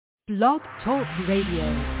Blog Talk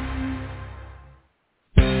Radio.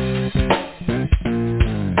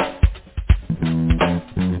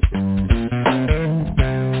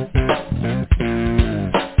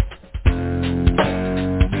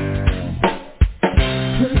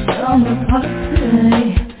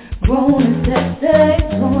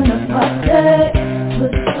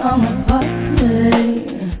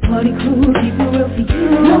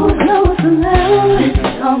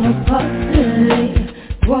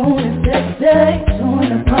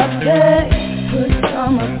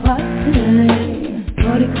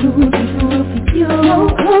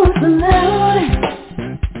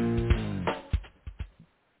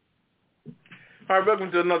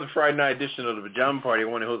 Welcome to another Friday night edition of the Pajama Party. I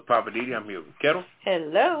want to host Papa Didi. I'm here with Kettle.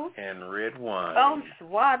 Hello. And Red Wine.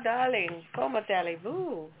 Bonsoir, darling. Comment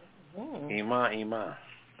allez-vous? Ima.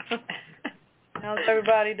 How's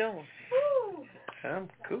everybody doing? I'm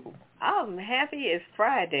cool. I'm happy it's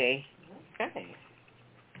Friday. Okay.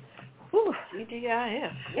 Whew.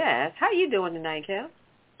 TGIF. Yes. How you doing tonight, Kel?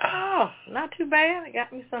 Oh, not too bad. I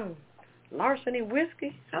got me some Larceny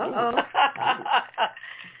whiskey. Uh-oh.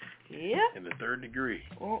 Yeah. In the third degree.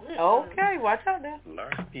 Okay, watch out there.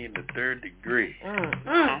 Larceny in the third degree.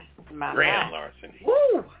 Grand larceny.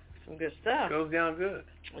 Woo! Some good stuff. Goes down good.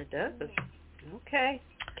 It does. Okay.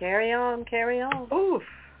 Carry on. Oof.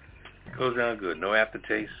 Goes down good. No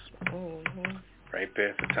aftertaste. Mm-hmm. Right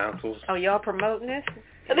past the tonsils. Oh, y'all promoting this?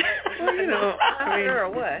 Well, you know, I mean, or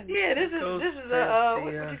what? Yeah, this is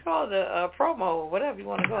what you call the promo, whatever you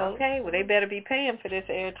want to call it. Okay, well they better be paying for this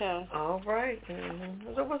airtime. All right.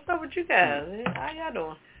 Mm-hmm. So what's up with you guys? How y'all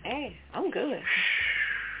doing? Hey, I'm good.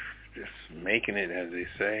 Just making it, as they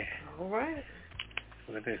say. All right.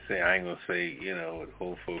 What they say, I ain't gonna say, you know, what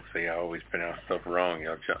old folks say, I always pronounce stuff wrong.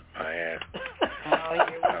 Y'all jump my ass. Oh, here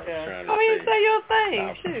we go. Come here, say your thing. I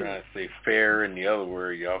was trying to say fair and the other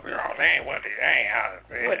word. Y'all, dang, what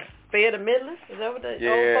fair to middling? Is that what the old folks say?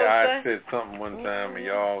 Yeah, I said something one time and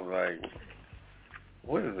y'all was like,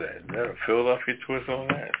 what is that? Is that a Philadelphia twist on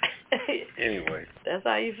that? Anyway. That's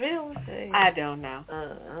how you feel? Hey. I don't know.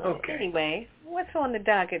 Okay. Anyway, what's on the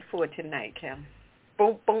docket for tonight, Kim?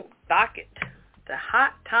 Boom, docket. The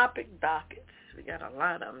hot topic dockets. We got a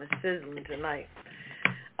lot of them sizzling tonight.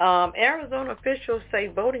 Arizona officials say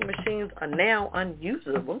voting machines are now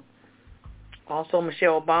unusable. Also,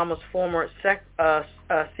 Michelle Obama's former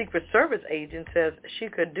Secret Service agent says she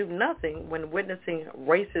could do nothing when witnessing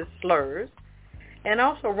racist slurs. And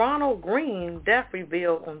also, Ronald Green death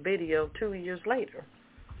revealed on video 2 years later.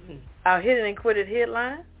 Our hidden and quitted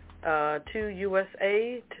headline. 2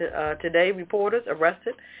 USA Today reporters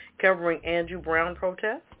arrested covering Andrew Brown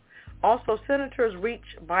protests. Also, senators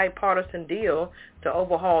reach bipartisan deal to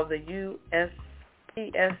overhaul the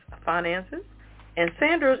USPS finances. And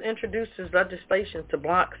Sanders introduces legislation to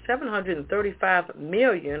block $735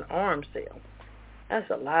 million arms sale.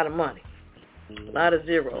 That's a lot of money. A lot of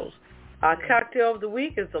zeros. Our cocktail of the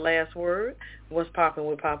week is the last word. What's popping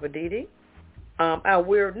with Papa Didi? Our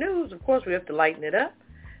weird news, of course, we have to lighten it up.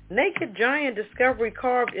 Naked giant discovery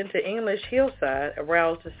carved into English hillside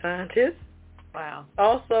aroused the scientists. Wow.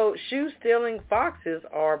 Also, shoe-stealing foxes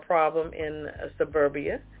are a problem in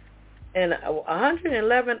suburbia. And a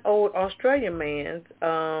 111-old Australian man's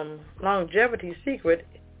longevity secret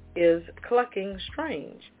is clucking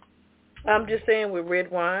strange. I'm just saying, with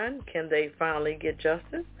Red Wine, can they finally get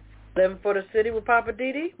justice? Living for the City with Papa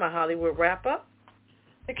Didi, my Hollywood wrap-up,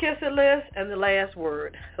 the kiss it list, and the last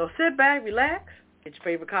word. So sit back, relax, get your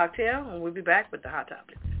favorite cocktail, and we'll be back with the hot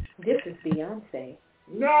topics. This is Beyonce.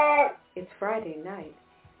 No! It's Friday night,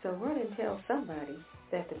 so run and tell somebody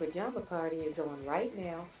that the Pajama Party is on right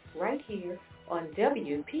now, right here on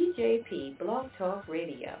WPJP Blog Talk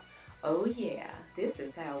Radio. Oh yeah, this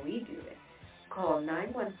is how we do it. Call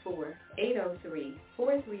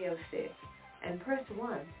 914-803-4306 and press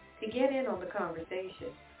 1 to get in on the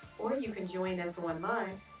conversation. Or you can join us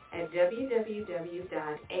online at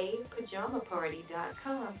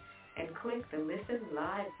www.apajamaparty.com and click the Listen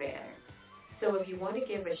Live banner. So if you want to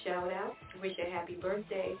give a shout-out, wish a happy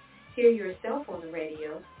birthday, hear yourself on the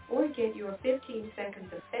radio, or get your 15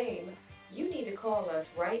 seconds of fame, you need to call us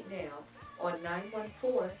right now on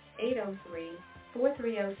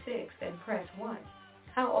 914-803-4306 and press 1.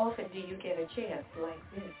 How often do you get a chance like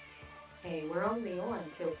this? Hey, we're only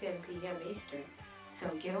on till 10 p.m. Eastern,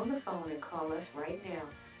 so get on the phone and call us right now.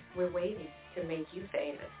 We're waiting to make you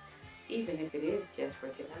famous, even if it is just for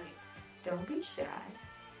tonight. Don't be shy.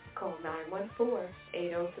 Call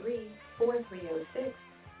 914-803-4306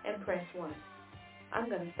 and press 1. I'm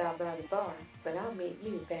going to stop by the bar, but I'll meet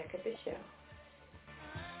you back at the show.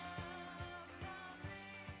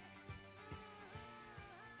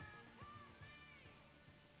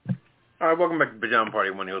 All right, welcome back to Pajama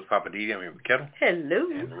Party. One of the hosts, Papa D. I'm here with Kettle.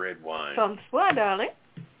 Hello. And Red Wine. Bonsoir, darling.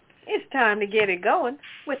 It's time to get it going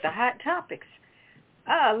with the hot topics.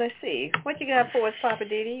 Let's see. What you got for us, Papa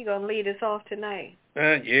Didi? You going to lead us off tonight?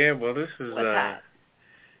 Yeah, well, this is, What's hot?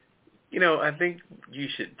 I think you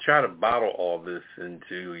should try to bottle all this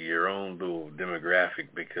into your own little demographic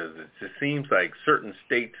because it just seems like certain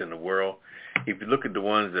states in the world, if you look at the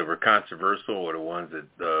ones that were controversial or the ones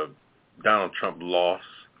that Donald Trump lost,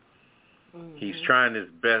 he's trying his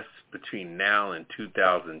best between now and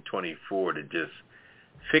 2024 to just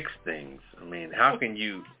fix things. I mean, how can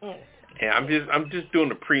you? And I'm just doing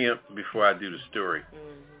the preempt before I do the story.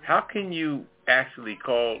 How can you actually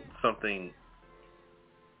call something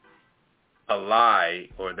a lie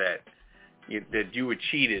or that you were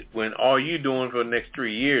cheated when all you're doing for the next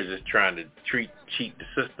 3 years is trying to cheat the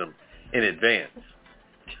system in advance?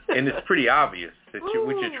 And it's pretty obvious that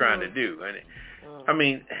what you're trying to do. And I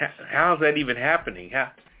mean, how's that even happening?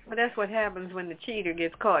 Well, that's what happens when the cheater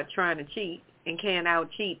gets caught trying to cheat and can't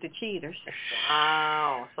out-cheat the cheaters.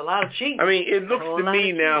 Wow. It's a lot of cheating. I mean, it looks to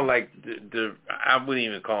me now like I wouldn't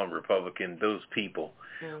even call them Republican, those people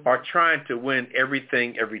are trying to win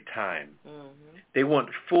everything every time. They want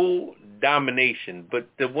full domination, but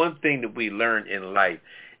the one thing that we learned in life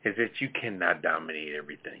is that you cannot dominate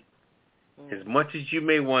everything. As much as you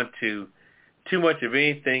may want to, too much of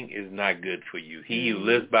anything is not good for you. He who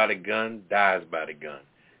lives by the gun dies by the gun.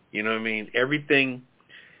 You know what I mean? Everything,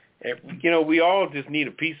 we all just need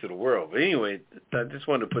a piece of the world. But anyway, I just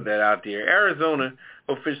wanted to put that out there. Arizona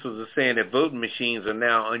officials are saying that voting machines are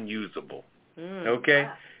now unusable. Okay?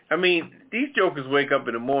 Wow. I mean, these jokers wake up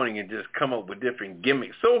in the morning and just come up with different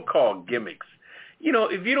gimmicks, so-called gimmicks.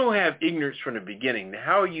 If you don't have ignorance from the beginning,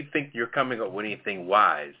 how do you think you're coming up with anything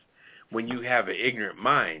wise? When you have an ignorant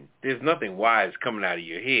mind, there's nothing wise coming out of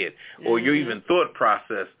your head, or your even thought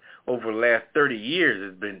process over the last 30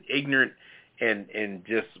 years has been ignorant and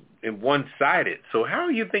just one-sided. So how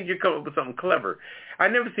do you think you're coming up with something clever?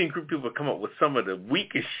 I've never seen group people come up with some of the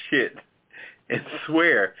weakest shit and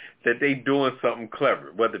swear that they doing something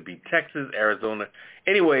clever, whether it be Texas, Arizona.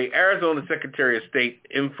 Anyway, Arizona Secretary of State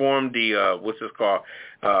informed the,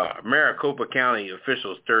 Maricopa County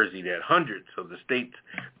officials Thursday that hundreds of the state's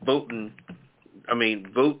vote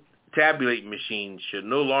tabulating machines should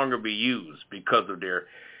no longer be used because of their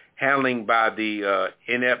handling by the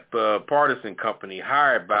inept partisan company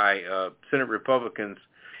hired by Senate Republicans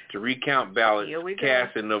to recount ballots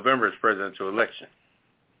cast in November's presidential election.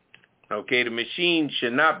 Okay, the machine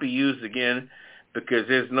should not be used again because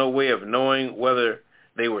there's no way of knowing whether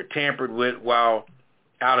they were tampered with while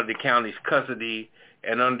out of the county's custody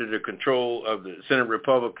and under the control of the Senate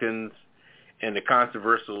Republicans and the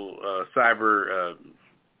controversial cyber,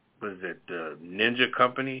 Ninja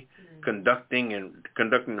Company conducting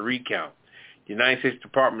the recount. The United States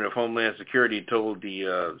Department of Homeland Security told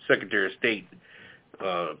the Secretary of State,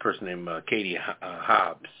 a person named Katie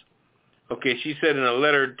Hobbs. Okay, she said in a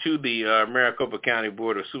letter to the Maricopa County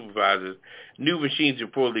Board of Supervisors, new machines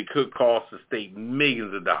reportedly could cost the state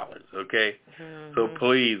millions of dollars, okay? So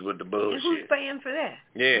please with the bullshit. And who's paying for that?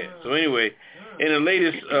 Yeah, so anyway, in the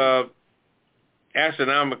latest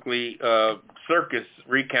astronomically circus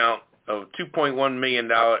recount of $2.1 million,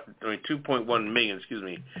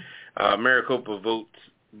 Maricopa votes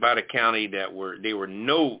by the county there were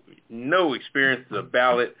no experience of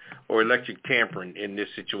ballot or electric tampering in this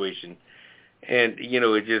situation. And,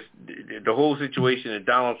 it just, the whole situation that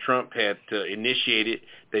Donald Trump had initiated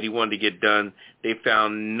that he wanted to get done, they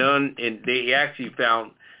found none, and they actually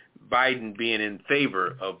found Biden being in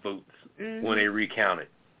favor of votes when they recounted.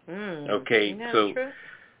 Okay,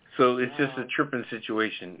 so it's just a tripping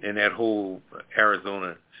situation in that whole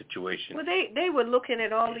Arizona situation. Well, they were looking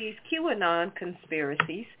at all these QAnon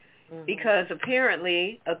conspiracies because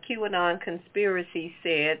apparently a QAnon conspiracy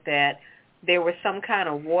said that there was some kind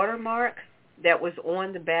of watermark that was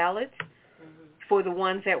on the ballot for the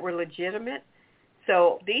ones that were legitimate.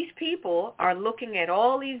 So these people are looking at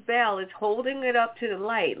all these ballots, holding it up to the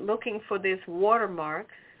light, looking for this watermark,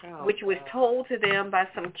 which was told to them by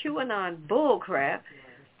some QAnon bullcrap.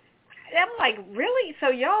 I'm like, really? So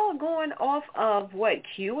y'all are going off of what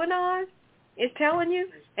QAnon is telling you?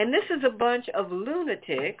 And this is a bunch of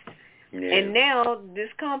lunatics. Yeah. And now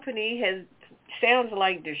this company sounds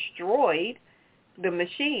like destroyed the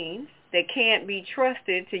machines that can't be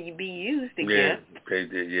trusted to be used again.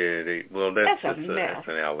 That's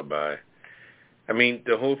an alibi. I mean,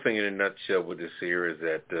 the whole thing in a nutshell with this here is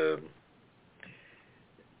that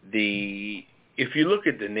if you look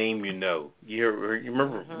at the name, you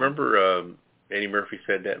remember Eddie Murphy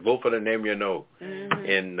said that. Vote for the name you know.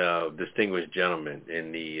 In Distinguished Gentleman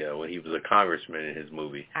in the when he was a congressman in his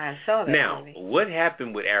movie. I saw that movie. What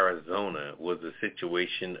happened with Arizona was a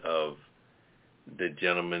situation of the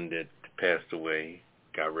gentleman that passed away,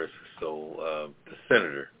 God rest his soul, the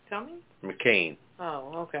senator. Tommy? McCain.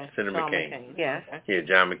 Oh, okay. Senator John McCain. Yeah. Yeah,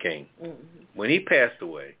 John McCain. When he passed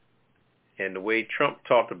away, and the way Trump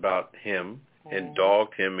talked about him and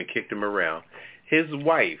dogged him and kicked him around, his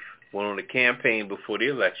wife went on the campaign before the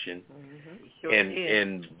election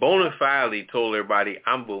and bona fide told everybody,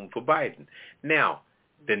 I'm voting for Biden. Now,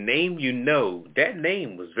 the name you know, that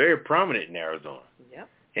name was very prominent in Arizona. Yep.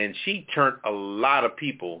 And she turned a lot of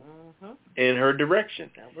people in her direction.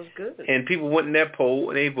 That was good. And people went in that poll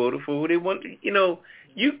and they voted for who they wanted. You know,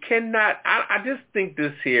 you cannot, I just think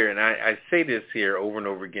this here, and I say this here over and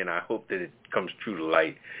over again, I hope that it comes true to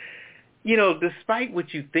light. You know, despite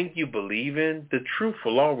what you think you believe in, the truth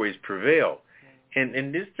will always prevail.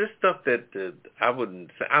 And this stuff that I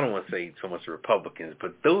don't want to say so much the Republicans,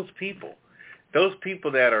 but those people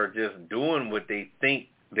that are just doing what they think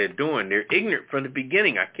they're doing, they're ignorant from the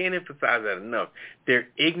beginning. I can't emphasize that enough. They're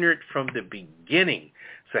ignorant from the beginning.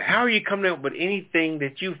 So how are you coming up with anything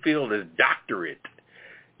that you feel is doctorate?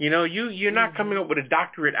 You know, you're not coming up with a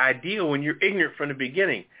doctorate idea when you're ignorant from the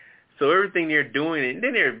beginning. So everything they're doing, and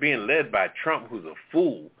then they're being led by Trump, who's a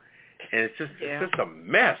fool. And it's just a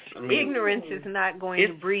mess. I mean, ignorance is not going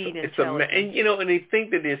to breed intelligence. And, you know, and they think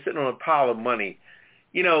that they're sitting on a pile of money.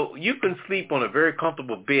 You know, you can sleep on a very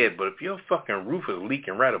comfortable bed, but if your fucking roof is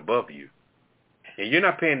leaking right above you, and you're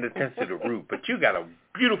not paying attention to the roof, but you got a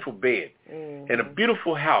beautiful bed and a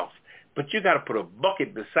beautiful house, but you got to put a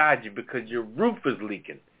bucket beside you because your roof is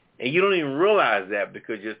leaking. And you don't even realize that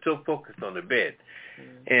because you're still focused on the bed.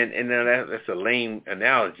 And now that's a lame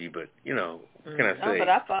analogy, but, you know, what can I say? No, but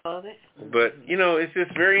I followed it. But, you know, it's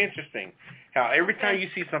just very interesting how every time you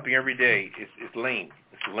see something every day, it's lame.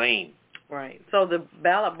 It's lame. Right. So the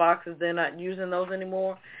ballot boxes, they're not using those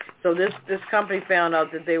anymore. So this company found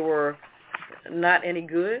out that they were not any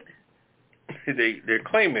good. They're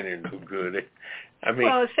claiming they're no good. I mean,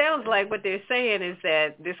 well, it sounds like what they're saying is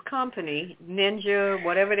that this company, Ninja,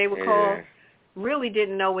 whatever they were called, really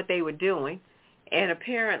didn't know what they were doing. And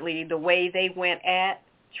apparently the way they went at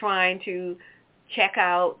trying to check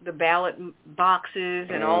out the ballot boxes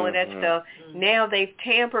and all of that stuff, now they've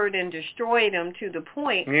tampered and destroyed them to the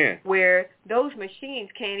point where those machines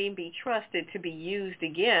can't even be trusted to be used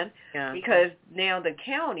again because now the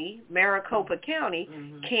county, Maricopa County,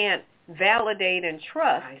 can't validate and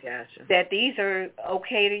trust that these are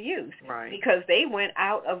okay to use because they went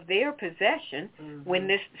out of their possession when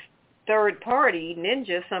this third party,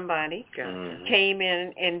 Ninja somebody, came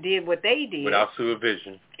in and did what they did. Without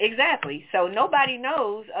supervision. Exactly. So nobody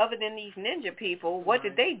knows other than these Ninja people, what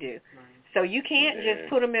did they do? So you can't just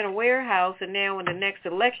put them in a warehouse and now in the next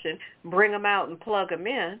election bring them out and plug them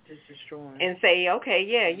in and say,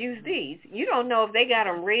 okay, use these. You don't know if they got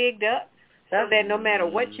them rigged up so that no matter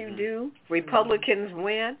what you do, Republicans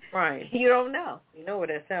win. Right. You don't know. You know what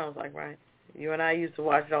that sounds like, right? You and I used to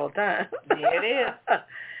watch it all the time. Yeah, it is.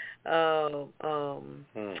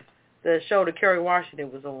 The show that Kerry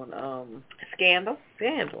Washington was on, Scandal,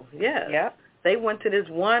 yeah. Yep. They went to this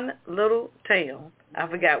one little town. I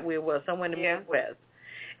forgot where it was, somewhere in the Midwest.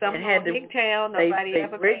 Some big town, nobody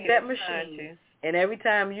ever rigged that machine. And every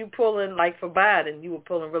time you pulling, like for Biden, you were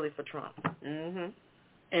pulling really for Trump.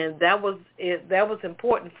 And that was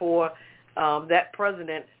important for that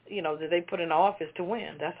president, you know, that they put in office to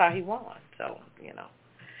win. That's how he won. So, you know.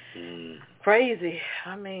 Crazy.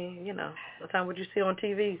 I mean, you know, sometimes what you see on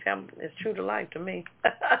TV is true to life to me.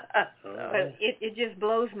 But it just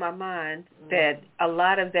blows my mind that a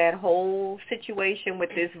lot of that whole situation with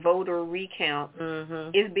this voter recount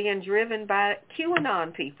is being driven by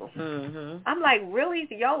QAnon people. I'm like, really?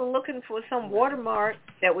 Y'all are looking for some watermark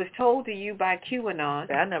that was told to you by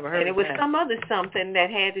QAnon. I never heard of that. And it was some other something that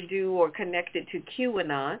had to do or connected to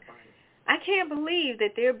QAnon. I can't believe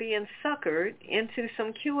that they're being suckered into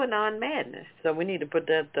some QAnon madness. So we need to put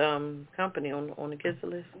that company on the kids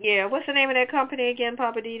list. Yeah, what's the name of that company again,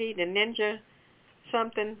 Papa Didi? The Ninja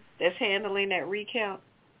something that's handling that recount?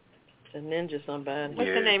 The Ninja somebody.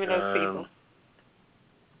 What's the name of those people?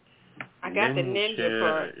 I got the ninja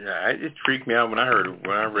part. Yeah, it freaked me out when I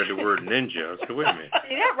read the word ninja. I said, wait a minute.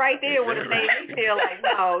 See, that right there would have made me feel like,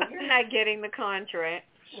 no, you're not getting the contract.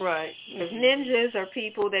 Right. Because ninjas are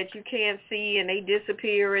people that you can't see and they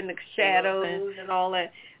disappear in the shadows and all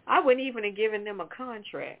that. I wouldn't even have given them a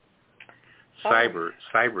contract. Cyber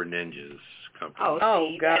ninjas company.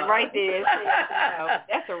 Oh God! That right there,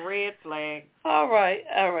 that's a red flag. All right.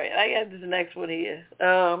 I got this next one here.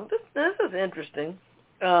 This is interesting.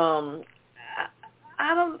 I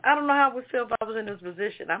don't know how I would feel if I was in this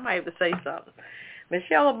position. I might have to say something.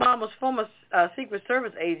 Michelle Obama's former Secret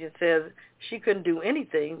Service agent says she couldn't do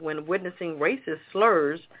anything when witnessing racist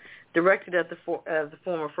slurs directed at the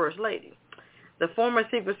former First Lady. The former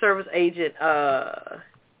Secret Service agent,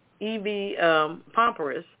 Evie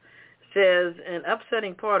Pomperis, says an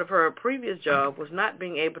upsetting part of her previous job was not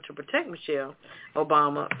being able to protect Michelle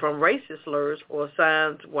Obama from racist slurs or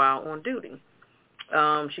signs while on duty.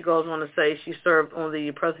 She goes on to say she served on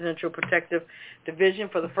the Presidential Protective Division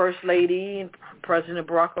for the First Lady and President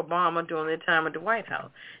Barack Obama during their time at the White House.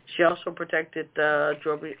 She also protected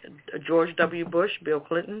George W. Bush, Bill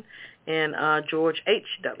Clinton, and George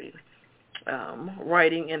H.W.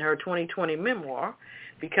 Writing in her 2020 memoir,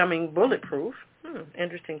 Becoming Bulletproof,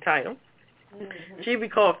 interesting title, she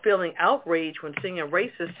recalled feeling outraged when seeing a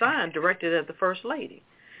racist sign directed at the First Lady.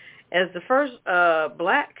 As the first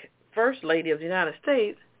black First Lady of the United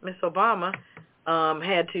States, Miss Obama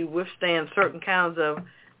had to withstand certain kinds of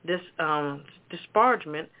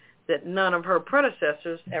disparagement that none of her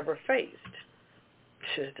predecessors ever faced.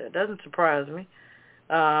 That doesn't surprise me.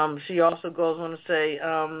 She also goes on to say,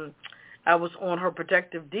 I was on her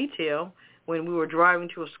protective detail when we were driving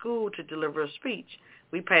to a school to deliver a speech.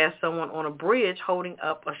 We passed someone on a bridge holding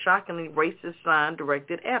up a shockingly racist sign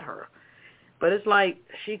directed at her. But it's like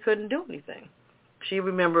she couldn't do anything. She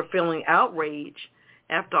remembered feeling outraged.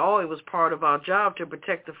 After all, it was part of our job to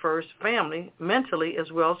protect the first family mentally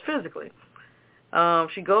as well as physically.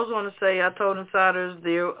 She goes on to say, I told insiders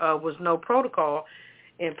there was no protocol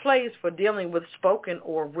in place for dealing with spoken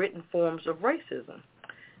or written forms of racism.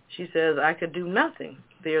 She says, I could do nothing.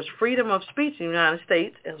 There's freedom of speech in the United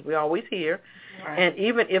States, as we always hear, right. And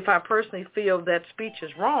even if I personally feel that speech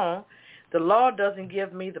is wrong, the law doesn't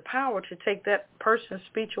give me the power to take that person's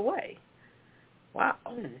speech away. Wow.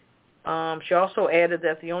 She also added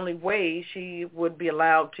that the only way she would be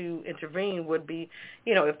allowed to intervene would be,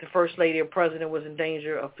 if the First Lady or President was in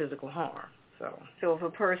danger of physical harm. So if a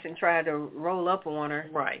person tried to roll up on her,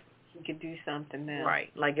 right, she could do something then.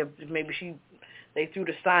 Right, like if maybe they threw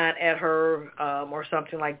the sign at her or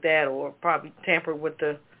something like that, or probably tampered with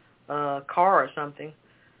the car or something.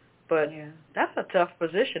 But that's a tough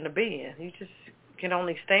position to be in. You just can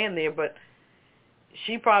only stand there, but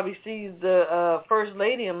she probably sees the First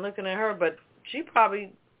Lady and looking at her, but she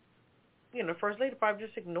probably, First Lady probably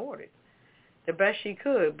just ignored it the best she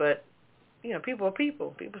could. But, people are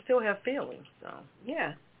people. People still have feelings. So,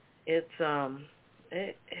 yeah, it's an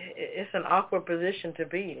awkward position to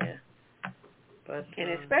be in. But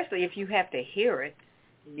especially if you have to hear it.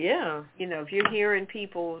 Yeah. If you're hearing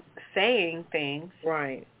people saying things.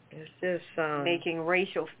 Right. It's just making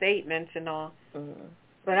racial statements and all. Mm-hmm.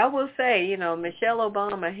 But I will say, Michelle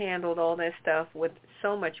Obama handled all that stuff with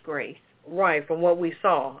so much grace. Right, from what we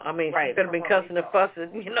saw. I mean, she could have been cussing and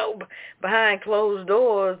fussing, behind closed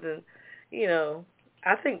doors. And,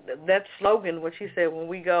 I think that slogan, what she said,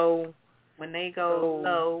 when they go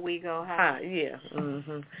low, we go high. Yeah.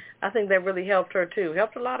 Mm-hmm. I think that really helped her, too.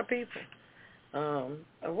 Helped a lot of people.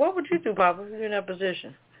 What would you do, Papa, if you were in that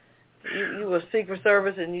position? You were Secret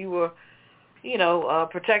Service and you were,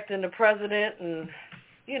 protecting the president and...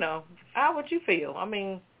 how would you feel? I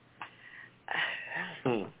mean,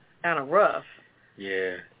 kind of rough.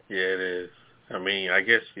 Yeah, it is. I mean, I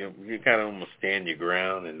guess you kind of almost stand your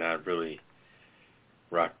ground and not really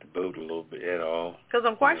rock the boat a little bit at all. Because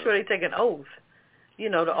I'm quite sure they take an oath.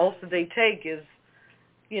 The oath that they take is,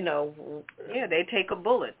 Yeah, they take a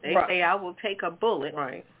bullet. They say, I will take a bullet.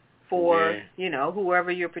 Right. For,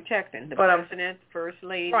 whoever you're protecting. The president, First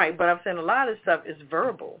Lady. Right, but I'm saying a lot of this stuff is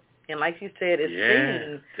verbal. And like you said, it's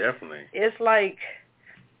seen. Definitely. It's like,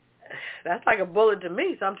 that's like a bullet to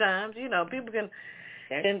me sometimes. People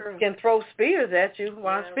can throw spears at you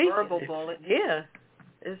while speaking. Verbal bullet. Yeah.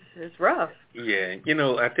 It's rough. Yeah.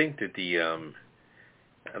 I think that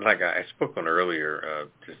like I spoke on earlier,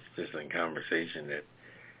 just in conversation, that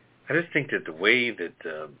I just think that the way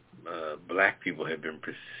that black people have been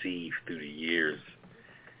perceived through the years,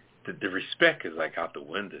 the respect is like out the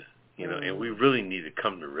window. And we really need to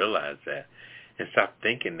come to realize that and stop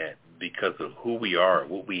thinking that because of who we are,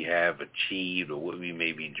 what we have achieved, or what we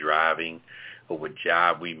may be driving, or what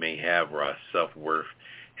job we may have, or our self-worth,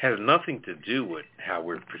 has nothing to do with how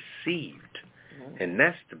we're perceived. Mm-hmm. And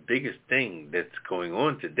that's the biggest thing that's going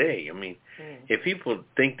on today. I mean, if people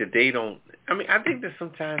think that they don't, I think that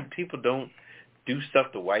sometimes people don't do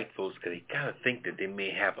stuff to white folks because they kind of think that they may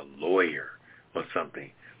have a lawyer or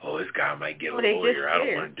something. Oh, this guy might get a lawyer. I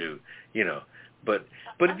don't want to do, you know. But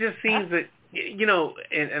it just seems that, you know,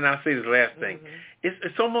 and I'll say this last thing.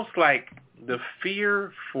 It's almost like the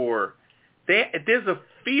fear for, there's a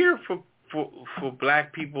fear for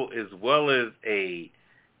black people as well as a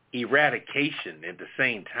eradication at the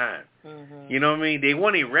same time. You know what I mean? They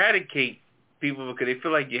want to eradicate people because they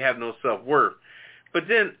feel like you have no self-worth. But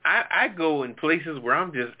then I go in places where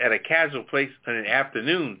I'm just at a casual place in an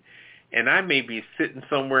afternoon, and I may be sitting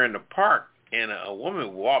somewhere in the park, and a woman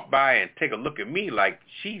would walk by and take a look at me like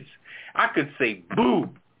I could say boo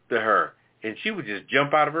to her, and she would just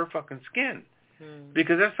jump out of her fucking skin.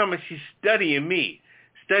 Because that's how much she's studying me,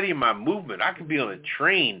 studying my movement. I could be on a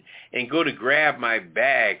train and go to grab my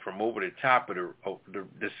bag from over the top of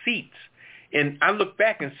the seats. And I look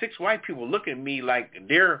back, and 6 white people look at me like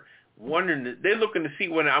they're wondering, they're looking to see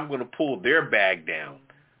when I'm going to pull their bag down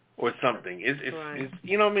or something. It's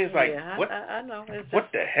you know what I mean? It's like, what? I know. What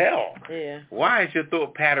the hell? Yeah. Why is your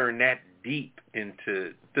thought pattern that deep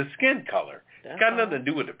into the skin color? It's got nothing to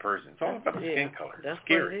do with the person. It's all about the skin color. That's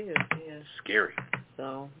scary. What it is. Yeah. Scary.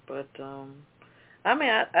 So, but I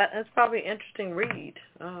mean, it's probably an interesting read.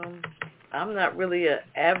 I'm not really an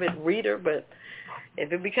avid reader, but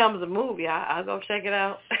if it becomes a movie, I'll go check it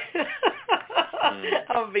out.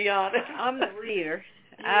 I'll be honest. I'm the reader.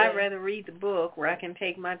 I'd rather read the book where I can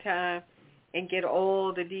take my time and get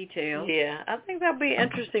all the details. Yeah, I think that'll be an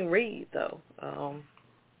interesting read, though.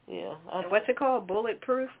 Yeah. What's it called?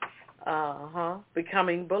 Bulletproof?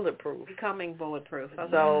 Becoming Bulletproof. Becoming Bulletproof.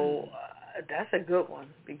 Okay. So that's a good one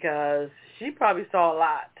because she probably saw a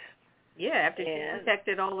lot. Yeah, after she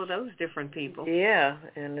protected all of those different people. Yeah,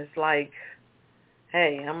 and it's like,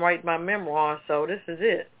 hey, I'm writing my memoir, so this is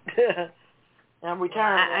it. I'm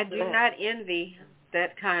retiring. I do not envy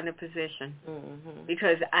that kind of position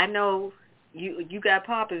because I know you got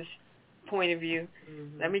Papa's point of view.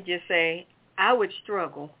 Let me just say, I would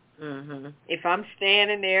struggle if I'm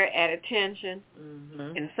standing there at attention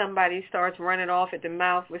and somebody starts running off at the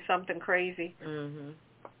mouth with something crazy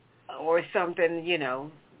or something, you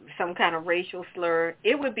know, some kind of racial slur.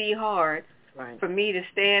 It would be hard for me to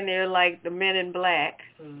stand there like the Men in Black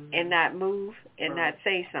and not move and not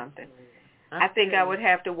say something. I think I would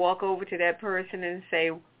have to walk over to that person and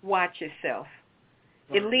say, watch yourself.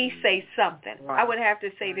 At least say something. I would have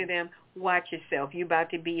to say to them, watch yourself. You're about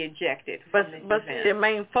to be ejected. But the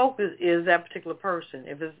main focus is that particular person.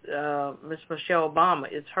 If it's Miss Michelle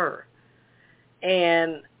Obama, it's her.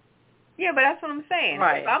 And yeah, but that's what I'm saying.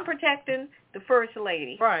 Right. If I'm protecting the First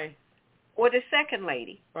Lady or the Second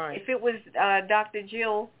Lady, if it was Dr.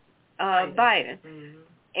 Jill Biden,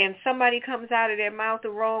 and somebody comes out of their mouth the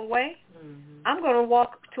wrong way, I'm going to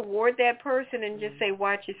walk toward that person and just say,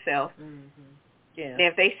 watch yourself. Yeah. And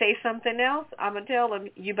if they say something else, I'm going to tell them,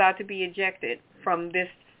 you're about to be ejected from this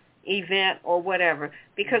event or whatever,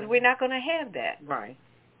 because we're not going to have that. Right.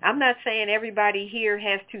 I'm not saying everybody here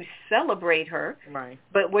has to celebrate her,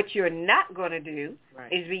 but what you're not going to do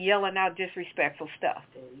is be yelling out disrespectful stuff.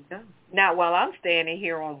 There you go. Not while I'm standing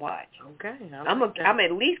here on watch. Okay. I'm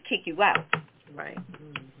at least kick you out. Right.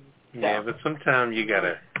 Yeah, but sometimes you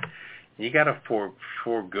gotta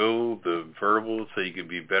forego the verbal so you can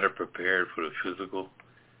be better prepared for the physical.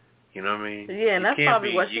 You know what I mean? Yeah, and that's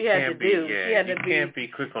probably what she had to do. You can't be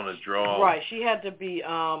quick on the draw. Right. She had to be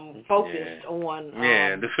focused on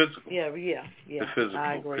the physical. Yeah. The physical.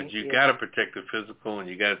 I agree. Because you gotta protect the physical and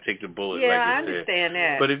you gotta take the bullet. Yeah, like you I understand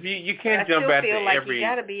that. But if you can't jump at feel like every. You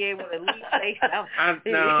gotta be able to at least say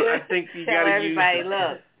something. I think you Tell gotta everybody, use.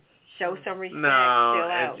 Look. Show some respect. No,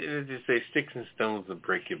 out. it just say sticks and stones will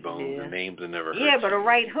break your bones. Yeah. The names will never hurt. Yeah, but you. a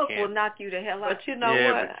right hook will knock you the hell out. But you know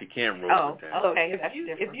what? But you can't roll with that. Okay,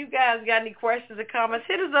 if you guys got any questions or comments,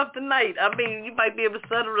 hit us up tonight. I mean, you might be able to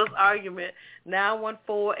settle this argument.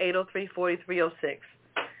 914-803-4306.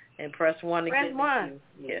 And press 1 to Press 1.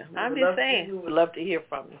 Yeah. I'm just saying. We would love to hear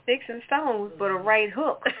from you. Sticks and stones, but a right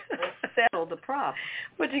hook settle the problem.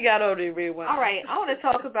 What you got on there, everyone? All right, I want to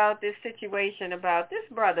talk about this situation about this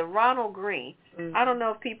brother, Ronald Green. I don't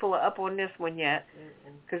know if people are up on this one yet,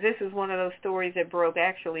 because this is one of those stories that broke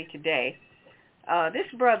actually today.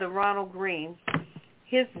 This brother, Ronald Green,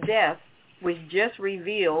 his death was just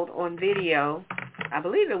revealed on video. I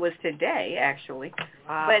believe it was today, actually.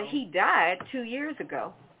 Wow. But he died 2 years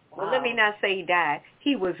ago. Well, let me not say he died.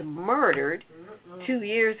 He was murdered 2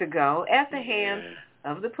 years ago at the hands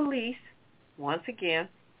of the police, once again.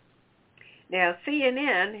 Now,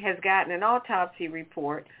 CNN has gotten an autopsy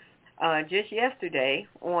report just yesterday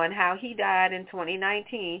on how he died in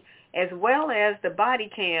 2019, as well as the body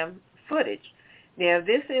cam footage. Now,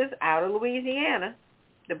 this is out of Louisiana.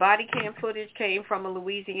 The body cam footage came from a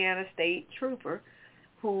Louisiana state trooper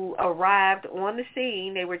who arrived on the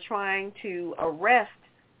scene. They were trying to arrest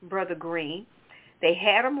Brother Green. They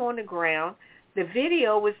had him on the ground. The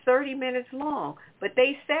video was 30 minutes long, but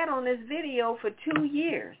they sat on this video for 2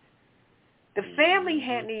 years. The family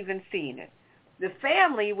hadn't even seen it. The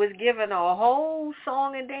family was given a whole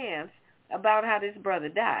song and dance about how this brother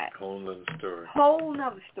died. Whole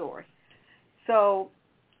nother story. So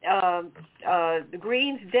the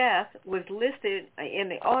Green's death was listed in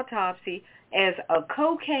the autopsy as a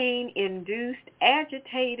cocaine-induced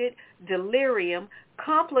agitated delirium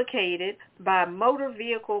complicated by motor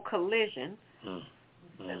vehicle collision,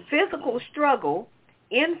 physical struggle,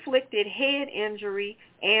 inflicted head injury,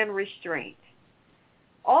 and restraint.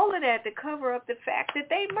 All of that to cover up the fact that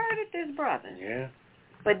they murdered this brother. Yeah.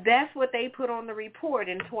 But that's what they put on the report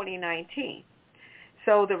in 2019.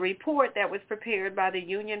 So the report that was prepared by the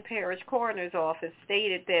Union Parish Coroner's Office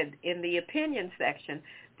stated that in the opinion section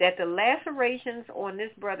that the lacerations on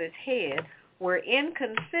this brother's head were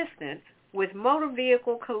inconsistent with motor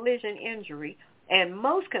vehicle collision injury and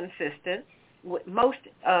most consistent with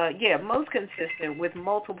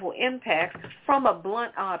multiple impacts from a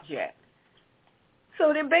blunt object.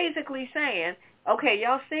 So they're basically saying, okay,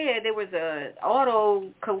 y'all said there was a auto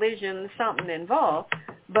collision, something involved,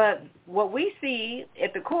 but what we see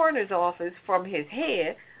at the coroner's office from his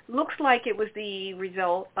head looks like it was the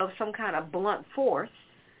result of some kind of blunt force,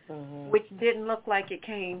 which didn't look like it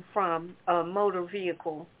came from a motor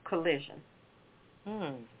vehicle collision.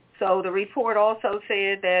 So the report also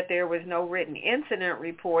said that there was no written incident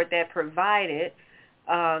report that provided,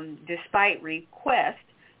 despite request,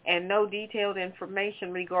 and no detailed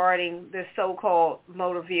information regarding the so-called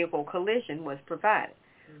motor vehicle collision was provided.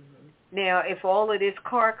 Now, if all of this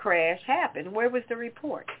car crash happened, where was the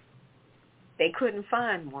report? They couldn't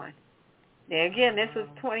find one. Now, again, this was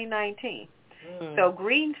 2019. So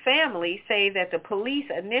Green's family say that the police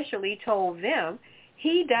initially told them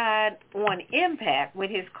he died on impact when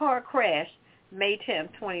his car crashed May 10,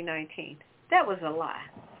 2019. That was a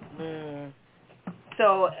lie.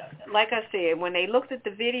 So, like I said, when they looked at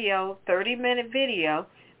the video, 30-minute video,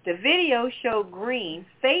 the video showed Green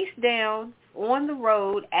face down on the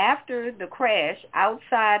road after the crash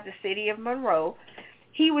outside the city of Monroe.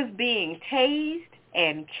 He was being tased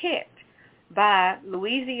and kicked by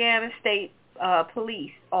Louisiana State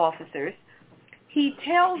police officers. He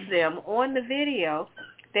tells them on the video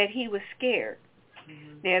that he was scared.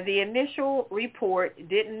 Now, the initial report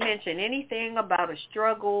didn't mention anything about a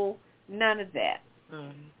struggle, none of that.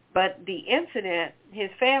 But the incident, his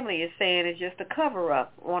family is saying, is just a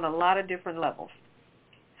cover-up on a lot of different levels.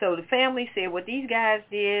 So the family said what these guys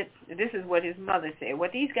did, this is what his mother said,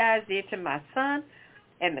 what these guys did to my son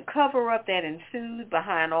and the cover-up that ensued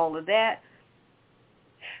behind all of that,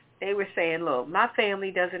 they were saying, look, my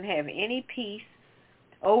family doesn't have any peace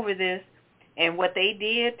over this. And what they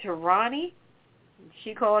did to Ronnie,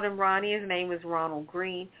 she called him Ronnie, his name was Ronald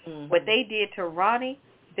Green. What they did to Ronnie,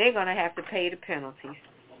 they're going to have to pay the penalties.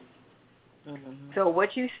 So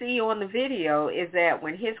what you see on the video is that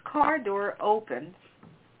when his car door opens,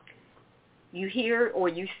 you hear or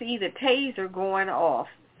you see the taser going off,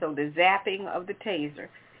 so the zapping of the taser.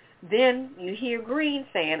 Then you hear Green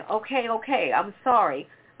saying, okay, I'm sorry,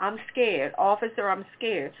 I'm scared. Officer, I'm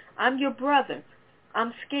scared. I'm your brother.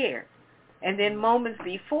 I'm scared. And then moments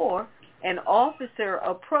before, an officer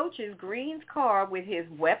approaches Green's car with his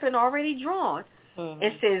weapon already drawn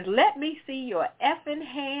and says, let me see your effing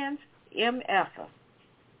hands, MFer.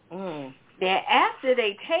 Then after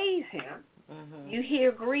they tase him, you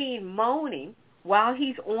hear Green moaning while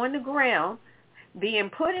he's on the ground, being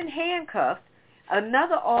put in handcuffs.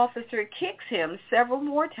 Another officer kicks him several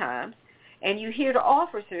more times, and you hear the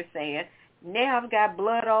officer saying, now I've got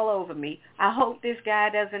blood all over me. I hope this guy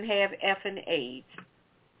doesn't have effing AIDS.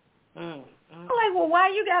 I'm like, well, why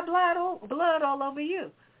you got blood all over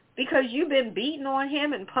you? Because you've been beating on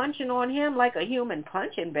him and punching on him like a human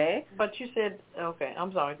punching bag. But you said, okay,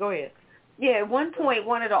 I'm sorry, go ahead. Yeah, at one point,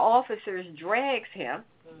 one of the officers drags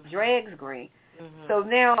Green. So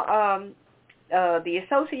now the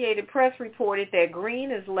Associated Press reported that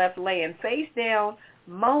Green is left laying face down,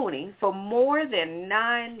 moaning for more than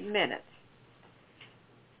 9 minutes,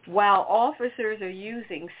 while officers are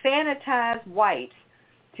using sanitized wipes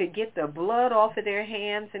to get the blood off of their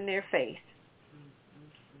hands and their face.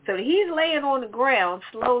 So he's laying on the ground,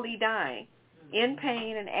 slowly dying, in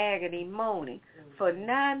pain and agony, moaning for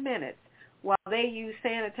 9 minutes while they use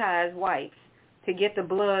sanitized wipes to get the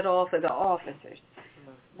blood off of the officers.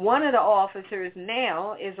 One of the officers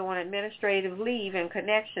now is on administrative leave in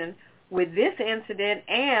connection with this incident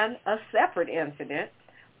and a separate incident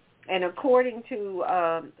And according to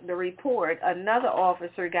the report, another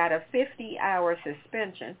officer got a 50-hour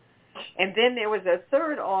suspension. And then there was a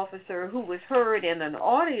third officer who was heard in an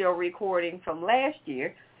audio recording from last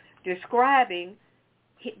year describing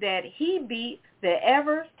that he beat the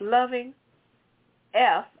ever-loving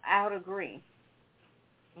F out of Green.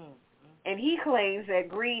 And he claims that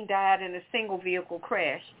Green died in a single vehicle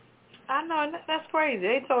crash. I know, that's crazy.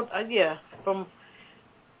 They told, from...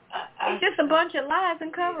 it's just a bunch of lies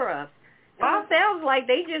and cover-ups. Well, it sounds like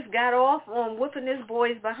they just got off on whipping this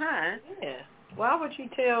boy's behind. Yeah. Why would you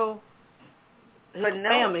tell his no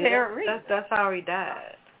family reason. That's how he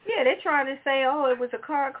died? Yeah, they're trying to say, it was a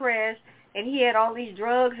car crash, and he had all these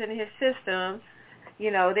drugs in his system.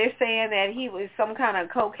 You know, they're saying that he was some kind of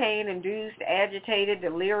cocaine-induced, agitated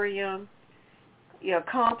delirium,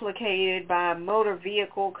 complicated by motor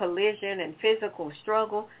vehicle collision and physical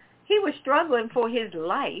struggle. He was struggling for his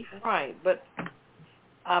life. Right, but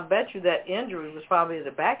I bet you that injury was probably in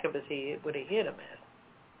the back of his head where they hit him at.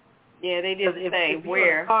 Yeah, they didn't say if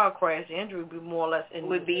where. If a car crash, the injury would be more or less in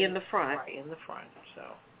the front. Right, in the front. So.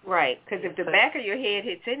 Right, because if the back of your head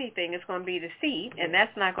hits anything, it's going to be the seat, and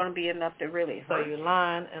that's not going to be enough to really hurt. So you're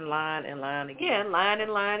line and line and line again. Yeah, line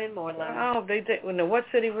and line and more line. Oh, they did. What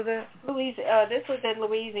city was that? This was in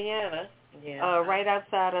Louisiana. Yeah. Right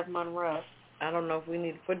outside of Monroe. I don't know if we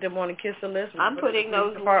need to put them on the kissing list. I'm putting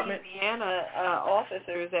those Louisiana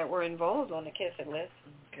officers that were involved on the kissing list.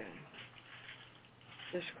 Okay.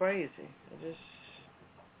 It's crazy.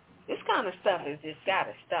 This kind of stuff is just got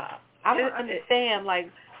to stop. I don't understand,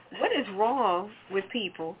 what is wrong with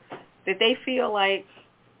people that they feel like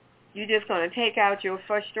you're just going to take out your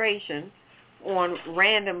frustration on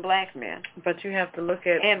random black men? But you have to look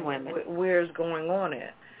at and women. Where it's going on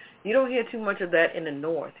at. You don't hear too much of that in the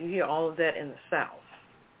North. You hear all of that in the South.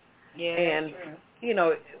 Yeah, and, that's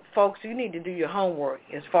true. Folks, you need to do your homework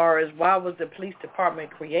as far as why was the police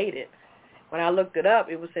department created. When I looked it up,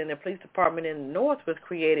 it was saying the police department in the North was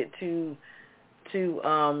created to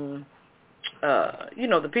the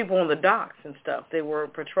people on the docks and stuff. They were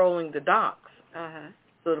patrolling the docks. Uh-huh.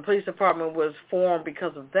 So the police department was formed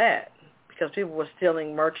because of that, because people were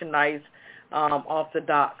stealing merchandise off the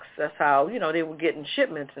docks. That's how, they were getting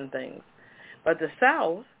shipments and things. But the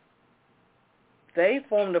South, they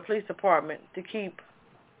formed the police department to keep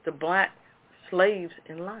the black slaves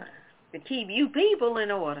in line. To keep you people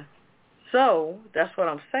in order. So that's what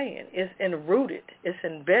I'm saying. It's enrooted. It's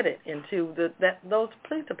embedded into those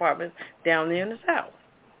police departments down there in the South.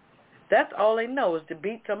 That's all they know is to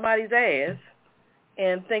beat somebody's ass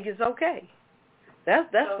and think it's okay. That's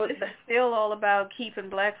so what. It's still all about keeping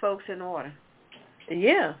black folks in order.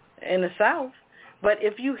 Yeah, in the South. But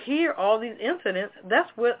if you hear all these incidents, that's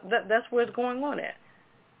where it's going on at.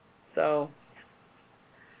 So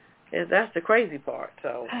that's the crazy part.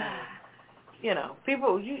 So.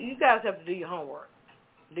 People, you guys have to do your homework.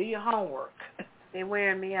 Do your homework. They're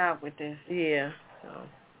wearing me out with this. Yeah. So.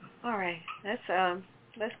 All right. Let's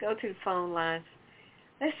go to the phone lines.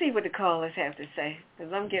 Let's see what the callers have to say,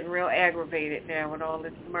 because I'm getting real aggravated now with all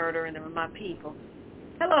this murdering of my people.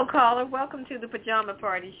 Hello, caller. Welcome to the Pajama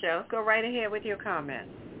Party Show. Go right ahead with your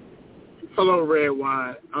comments. Hello, Red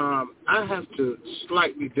Wine. I have to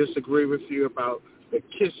slightly disagree with you about the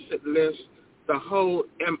kiss it list. The whole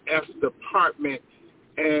MF department,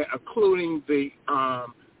 including the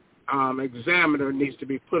examiner, needs to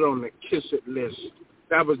be put on the kiss it list.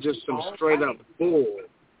 That was just some straight up bull.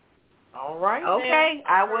 All right. Okay,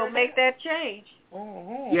 I will make that change.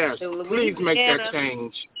 Mm-hmm. Yes, please make that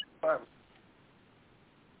change.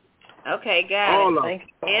 Okay, got all it.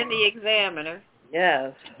 Of and the examiner.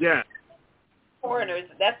 Yes. Yeah.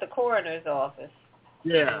 That's the coroner's office.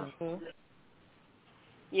 Yeah. Mm-hmm.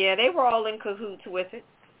 Yeah, they were all in cahoots with it.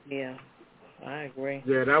 Yeah, I agree.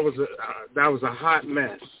 Yeah, that was a hot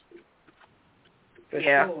mess. For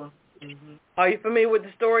sure. Mm-hmm. Are you familiar with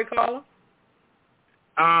the story, caller?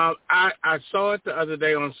 I saw it the other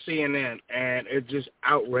day on CNN, and it just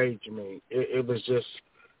outraged me. It was just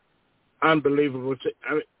unbelievable.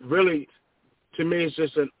 Really, to me, it's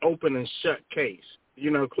just an open and shut case.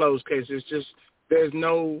 Closed case. It's just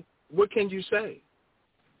what can you say?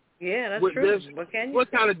 Yeah, that's true.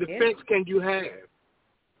 What kind of defense can you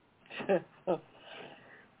have?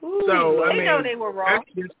 Ooh, so they know they were wrong.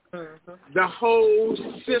 The whole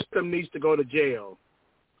system needs to go to jail.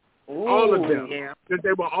 Ooh, all of them. Yeah. Because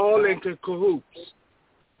they were all into cahoots.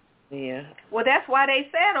 Yeah. Well, that's why they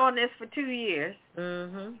sat on this for 2 years.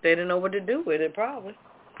 Mhm. They didn't know what to do with it, probably.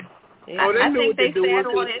 Yeah. Oh, they knew what to do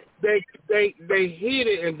with it. They hid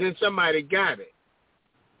it, and then somebody got it.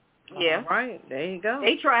 Yeah. All right. There you go.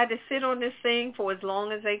 They tried to sit on this thing for as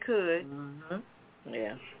long as they could. Mhm.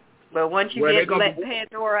 Yeah. But once you let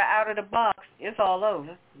Pandora out of the box, it's all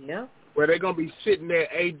over. Yeah. Well, they're going to be sitting there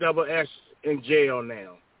ASS in jail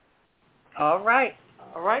now. All right.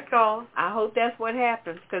 All right, Colin. I hope that's what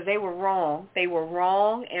happens because they were wrong. They were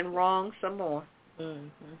wrong and wrong some more.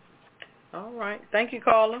 Mm-hmm. All right. Thank you,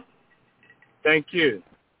 caller. Thank you.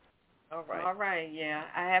 All right. All right, yeah.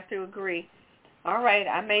 I have to agree. All right,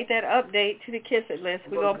 I made that update to the Kiss It list.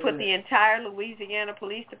 We're going to put the entire Louisiana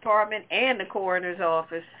Police Department and the coroner's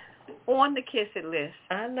office on the Kiss It list.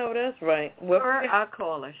 I know that's right. Well, for our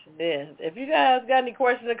callers. Yeah. If you guys got any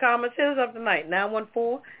questions or comments, hit us up tonight.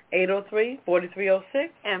 914-803-4306.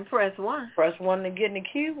 And press 1. Press 1 to get in the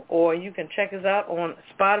queue, or you can check us out on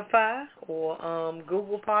Spotify or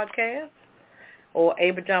Google Podcasts or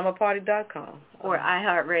apajamaparty.com. Or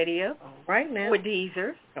iHeartRadio. Right now. Or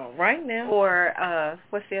Deezer. Right now. Or,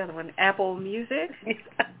 what's the other one? Apple Music.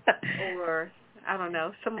 Or, I don't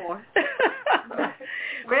know, some more.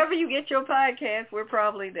 Wherever you get your podcast, we're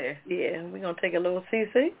probably there. Yeah, we're going to take a little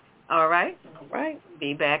CC. All right. All right.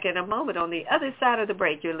 Be back in a moment. On the other side of the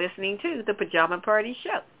break, you're listening to the Pajama Party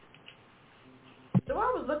Show. So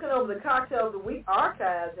I was looking over the Cocktail of the Week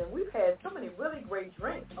archives, and we've had so many really great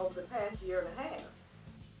drinks over the past year and a half.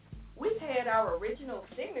 We've had our original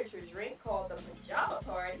signature drink called the Pajama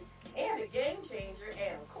Party and a Game Changer,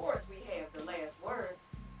 and of course we have the last word.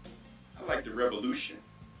 I like the Revolution.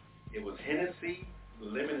 It was Hennessy,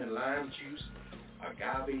 lemon and lime juice,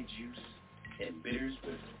 agave juice, and bitters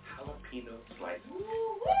with jalapeno slices.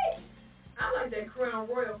 Ooh-wee! I like that Crown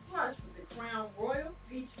Royal Flush with the Crown Royal,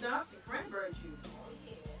 peach schnapps, and cranberry juice. Oh,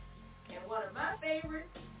 yeah. And one of my favorites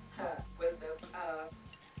was the,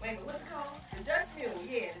 wait a minute, what's it called? The Dutch Mule,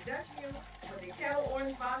 yeah, the Dutch Mule with the kettle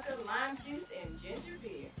orange vodka, lime juice, and ginger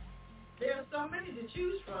beer. There are so many to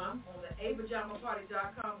choose from on the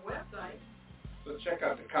apajamaparty.com website. So check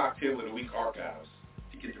out the Cocktail of the Week archives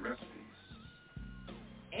to get the recipes.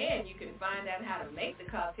 And you can find out how to make the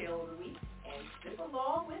Cocktail of the Week and sip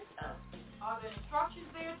along with us. Are there instructions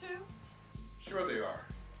there too? Sure they are,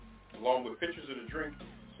 along with pictures of the drink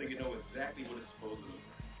so you know exactly what it's supposed to look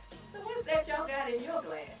like. So what's that y'all got in your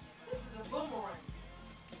glass? This is a boomerang.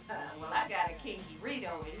 Well, I got a Kinky Reed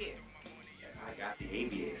over here. And I got the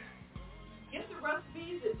Aviator. Get the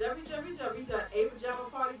recipes at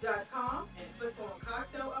www.apajamaparty.com and click on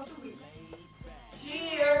Cocktail of the Week.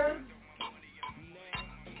 Cheers!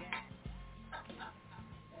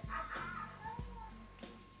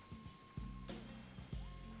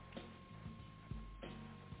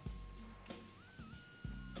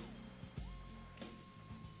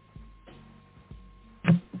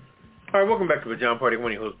 All right, welcome back to Pajama Party. One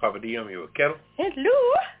of your hosts, Papa D. I'm here with Kettle.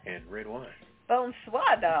 Hello. And Red Wine.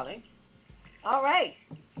 Bonsoir, darling. All right.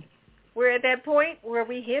 We're at that point where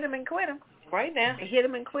we hit them and quit them. Right now. Hit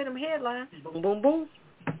them and quit them headlines. Boom, boom, boom.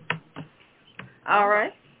 All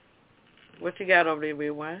right. What you got over there,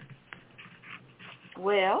 Red Wine?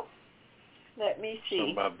 Well, let me see.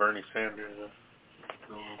 Something about Bernie Sanders.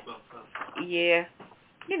 Yeah.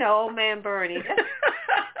 You know, old man Bernie. That's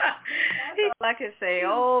all I can say.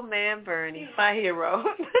 Old man Bernie. My hero.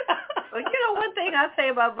 But you know, one thing I say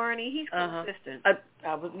about Bernie, he's consistent.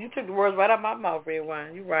 You took the words right out of my mouth, Red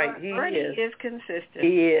Wine. You're right. Bernie is consistent.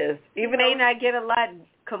 He is. Even though he may not get a lot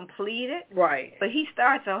completed, right? But he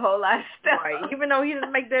starts a whole lot of stuff. Right. Even though he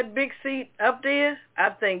doesn't make that big seat up there, I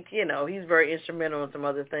think he's very instrumental in some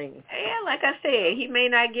other things. Yeah, like I said, he may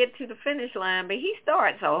not get to the finish line, but he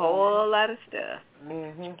starts a whole lot of stuff.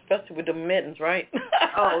 Mhm. Especially with the mittens, right?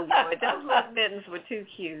 Oh, Lord, those little mittens were too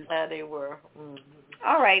cute. Yeah, they were. Mm-hmm.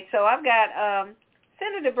 All right, so I've got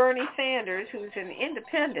Senator Bernie Sanders, who's an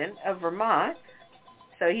independent of Vermont.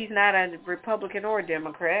 So he's not a Republican or a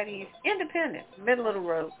Democrat. He's independent, middle of the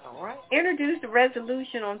road. All right. Introduced a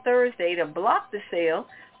resolution on Thursday to block the sale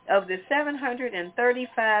of the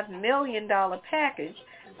 $735 million package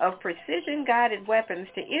of precision-guided weapons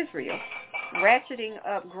to Israel, ratcheting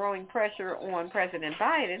up growing pressure on President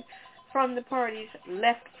Biden from the party's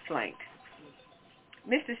left flank.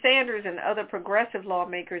 Mr. Sanders and other progressive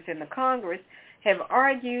lawmakers in the Congress have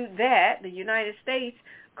argued that the United States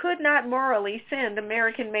could not morally send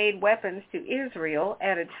American-made weapons to Israel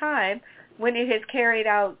at a time when it has carried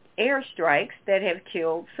out airstrikes that have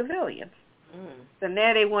killed civilians. So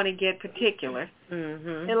now they want to get particular.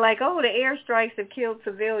 Mm-hmm. They're like, oh, the airstrikes have killed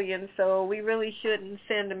civilians, so we really shouldn't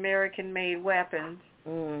send American-made weapons.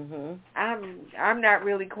 Mm-hmm. I'm not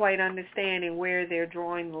really quite understanding where they're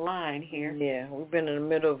drawing the line here. Yeah, we've been in the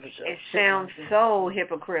middle of it. Sounds so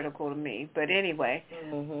hypocritical to me. But anyway,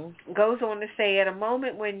 goes on to say, at a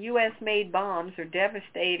moment when U.S.-made bombs are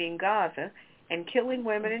devastating Gaza and killing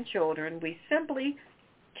women and children, we simply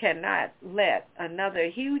cannot let another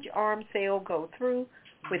huge arms sale go through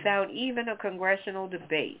without even a congressional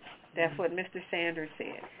debate. That's what Mr. Sanders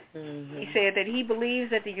said. Mm-hmm. He said that he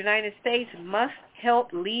believes that the United States must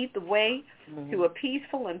help lead the way to a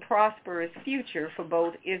peaceful and prosperous future for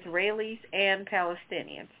both Israelis and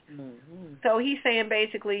Palestinians. Mm-hmm. So he's saying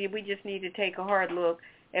basically we just need to take a hard look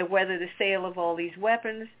at whether the sale of all these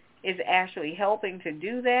weapons is actually helping to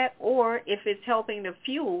do that or if it's helping to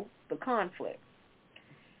fuel the conflict.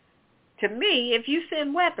 To me, if you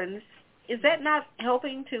send weapons, is that not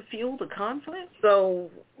helping to fuel the conflict?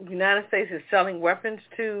 So the United States is selling weapons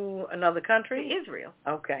to another country? To Israel.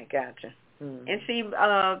 Okay, gotcha. Mm-hmm. And see,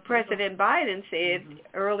 President Biden said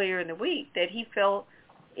earlier in the week that he felt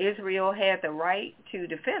Israel had the right to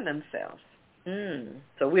defend themselves.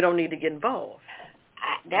 So we don't need to get involved.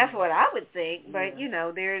 That's what I would think. But,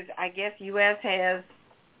 there's, I guess U.S. has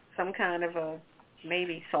some kind of a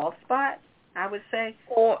maybe soft spot, I would say,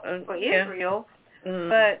 for Israel. Mm-hmm.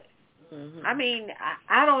 But, I mean,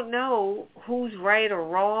 I don't know who's right or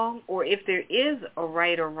wrong or if there is a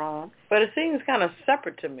right or wrong. But it seems kind of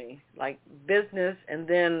separate to me, like business and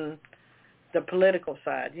then the political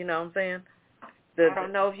side. You know what I'm saying? I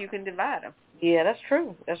don't know if you can divide them. Yeah, that's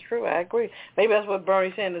true. That's true. I agree. Maybe that's what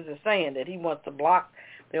Bernie Sanders is saying, that he wants to block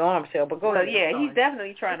the arms sale. But go ahead. Yeah, he's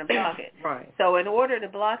definitely trying to block it. Right. So in order to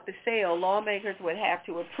block the sale, lawmakers would have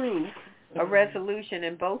to approve a resolution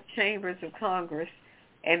in both chambers of Congress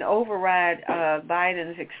and override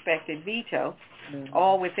Biden's expected veto,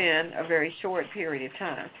 all within a very short period of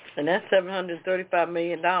time. And that's $735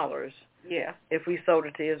 million. Yeah. If we sold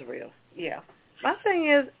it to Israel. Yeah. My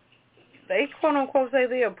thing is, they quote-unquote say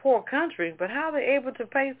they're a poor country, but how are they able to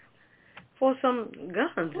pay for some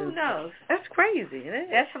guns? Who knows? That's crazy, isn't it?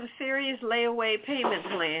 That's some serious layaway payment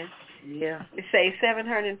plan. Yeah. They say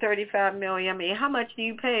 $735 million. I mean, how much do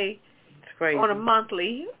you pay on a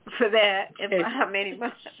monthly for that? And how many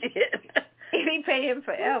months? He pay him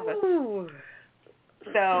forever. Ooh.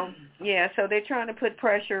 So, yeah, so they're trying to put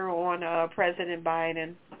pressure on President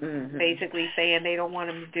Biden, basically saying they don't want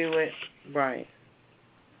him to do it. Right.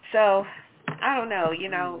 So, I don't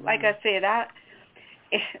know, like I said,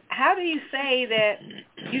 how do you say that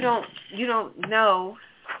you don't know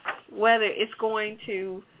whether it's going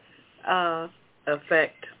to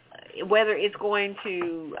affect, whether it's going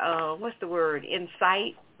to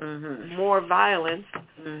incite more violence?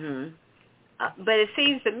 But it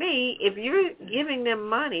seems to me, if you're giving them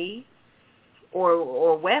money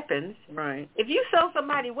or weapons, right? If you sell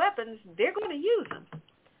somebody weapons, they're going to use them.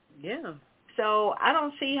 Yeah. So I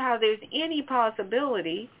don't see how there's any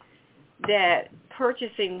possibility that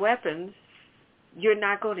purchasing weapons, you're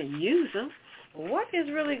not going to use them. What is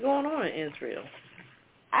really going on in Israel?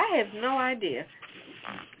 I have no idea.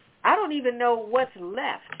 I don't even know what's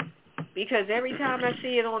left because every time I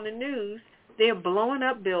see it on the news, they're blowing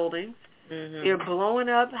up buildings. They're blowing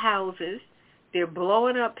up houses. They're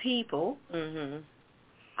blowing up people.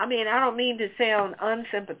 I mean, I don't mean to sound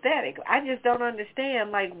unsympathetic. I just don't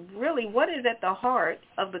understand, like, really, what is at the heart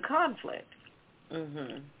of the conflict?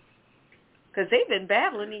 Because they've been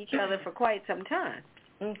battling each other for quite some time.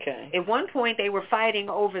 Okay. At one point, they were fighting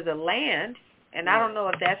over the land, and I don't know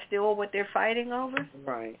if that's still what they're fighting over.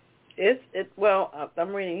 Right. Well,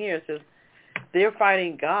 I'm reading here. It says they're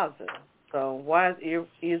fighting Gaza. So why is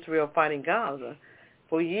Israel fighting Gaza?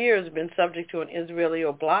 For years been subject to an Israeli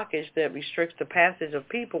blockage that restricts the passage of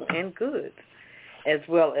people and goods, as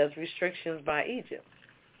well as restrictions by Egypt.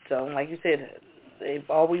 So, like you said, they've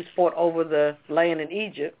always fought over the land in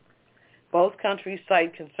Egypt. Both countries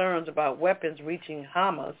cite concerns about weapons reaching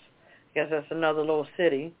Hamas. I guess that's another little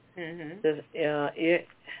city. There's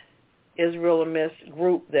Islamist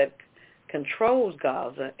group that controls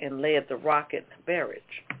Gaza and led the rocket barrage.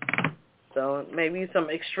 So maybe some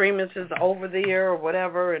extremists is over there or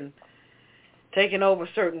whatever and taking over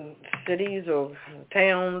certain cities or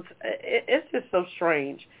towns. It's just so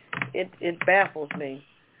strange. It baffles me.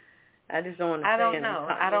 I just don't understand. I don't know.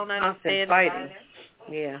 I don't understand fighting.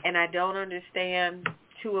 Yeah. And I don't understand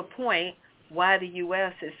to a point why the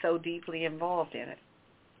U.S. is so deeply involved in it.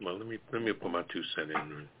 Well, let me put my 2 cents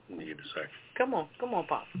in and give it a second. Come on,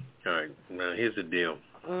 Pop. All right. Now, here's the deal.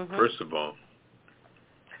 First of all,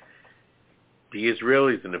 the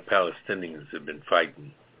Israelis and the Palestinians have been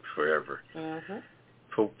fighting forever.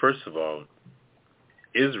 First of all,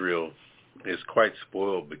 Israel is quite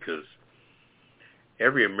spoiled because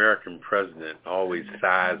every American president always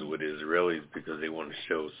sides with Israelis because they want to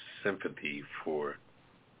show sympathy for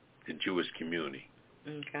the Jewish community.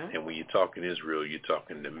 Okay. And when you talk in Israel, you're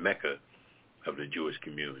talking the Mecca of the Jewish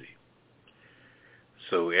community.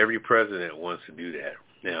 So every president wants to do that.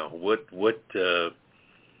 Now, what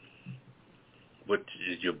what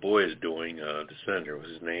your boy is doing, the senator, what's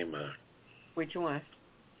his name? Which one?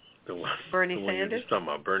 The one. Bernie the one Sanders? You're just talking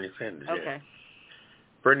about Bernie Sanders. Okay. Yeah.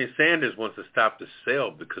 Bernie Sanders wants to stop the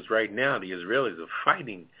sale because right now the Israelis are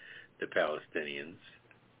fighting the Palestinians,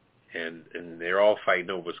 and they're all fighting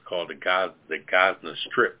over what's called the Gaza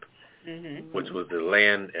Strip, which was the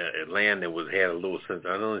land that had a little sense.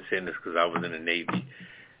 I'm only saying this because I was in the Navy,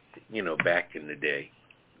 back in the day,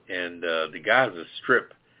 and the Gaza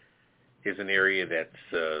Strip is an area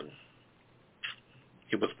that's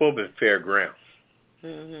it was supposed to be fair ground,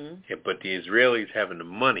 but the Israelis having the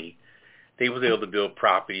money, they was able to build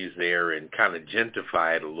properties there and kind of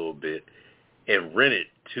gentrify it a little bit and rent it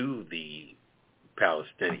to the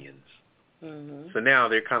Palestinians. So now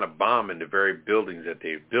they're kind of bombing the very buildings that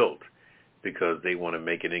they've built because they want to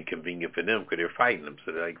make it inconvenient for them because they're fighting them.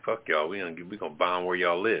 So they're like, fuck y'all, we're going to bomb where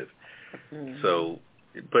y'all live. So,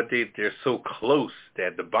 but they're so close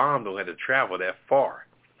that the bomb don't have to travel that far.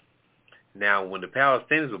 Now, when the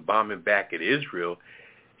Palestinians were bombing back at Israel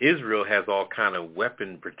has all kind of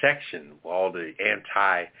weapon protection, all the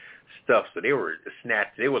anti-stuff. So they were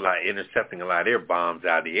like intercepting a lot of their bombs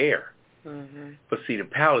out of the air. But see, the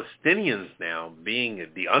Palestinians now, being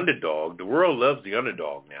the underdog, the world loves the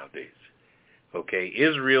underdog nowadays. Okay,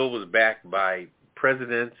 Israel was backed by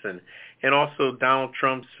presidents and also Donald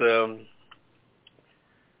Trump's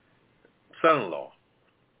son-in-law.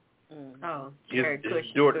 Jared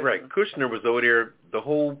Kushner. Right, Kushner was over there the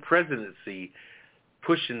whole presidency,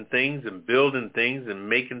 pushing things and building things and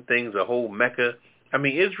making things a whole mecca. I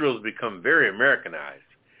mean, Israel's become very Americanized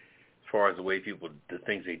as far as the way the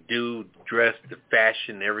things they do, dress, the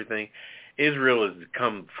fashion, everything. Israel has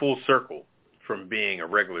come full circle from being a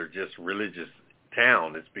regular, just religious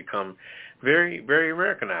town. It's become very, very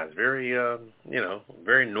Americanized, very,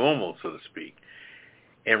 very normal, so to speak.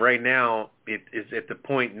 And right now, it is at the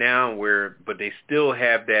point now but they still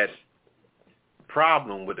have that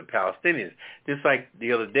problem with the Palestinians. Just like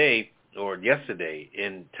the other day or yesterday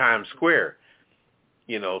in Times Square,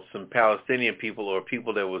 some Palestinian people or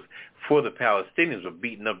people that was for the Palestinians were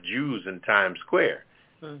beating up Jews in Times Square,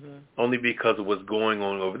 only because of what's going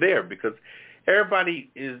on over there. Because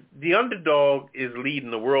the underdog is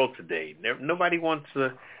leading the world today. Nobody wants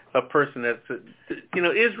a person that's,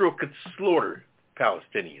 Israel could slaughter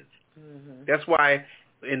Palestinians. That's why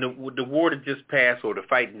in the war that just passed or the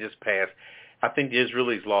fighting just passed, I think the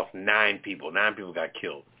Israelis lost 9 people. 9 people got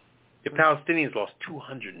killed. The Palestinians lost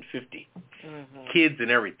 250 kids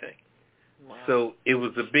and everything. Wow. So it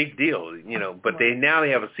was a big deal, but they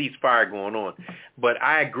have a ceasefire going on. But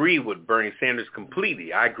I agree with Bernie Sanders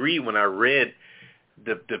completely. I agree when I read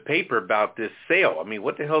the paper about this sale. I mean,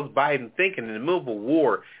 what the hell is Biden thinking? In the middle of a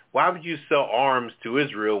war, why would you sell arms to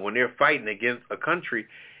Israel when they're fighting against a country?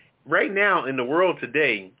 Right now in the world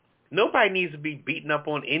today, nobody needs to be beating up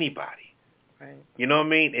on anybody. Right. You know what I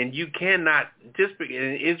mean? And you cannot, just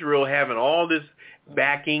because Israel having all this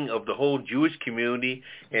backing of the whole Jewish community,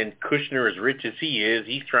 and Kushner, as rich as he is,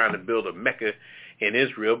 he's trying to build a Mecca in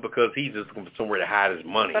Israel because he's just looking for somewhere to hide his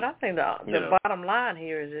money. But I think the bottom line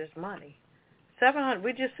here is his money.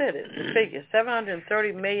 We just said it, the figure,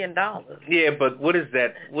 $730 million. Yeah, but what is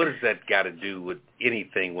that got to do with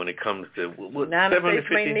anything when it comes to now the States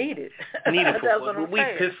may need it. That's what I'm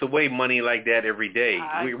saying. Piss away money like that every day.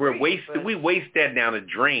 We waste that down the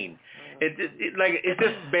drain. It's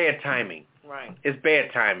just bad timing. Right. It's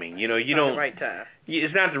bad timing. You don't. The right time.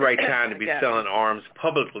 It's not the right time to be selling arms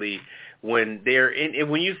publicly when they're in.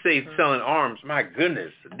 When you say selling arms, my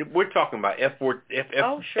goodness, we're talking about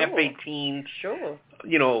F-18s. Sure.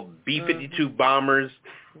 B-52 bombers.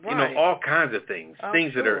 Right. All kinds of things.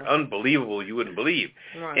 Things that are unbelievable you wouldn't believe.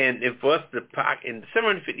 Right. And if us and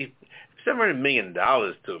 $700 million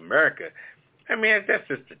to America, I mean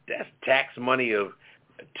that's tax money of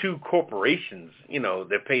 2 corporations,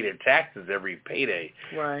 that pay their taxes every payday,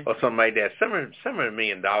 right, or something like that. $700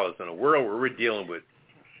 million in a world where we're dealing with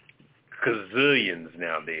gazillions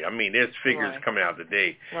nowadays. I mean, there's figures coming out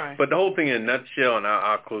today. Right. But the whole thing in a nutshell, and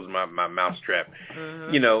I'll close my mousetrap.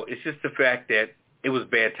 It's just the fact that it was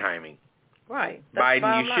bad timing. Right.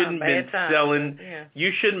 Biden,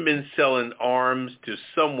 you shouldn't been selling arms to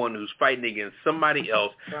someone who's fighting against somebody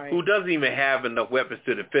else who doesn't even have enough weapons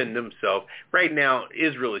to defend themselves. Right now,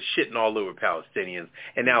 Israel is shitting all over Palestinians,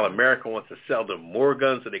 and now America wants to sell them more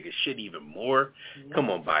guns so they can shit even more. Come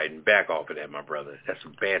on, Biden, back off of that, my brother. That's a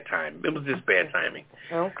bad time. It was just bad timing.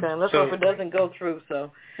 Okay, let's hope it doesn't go through.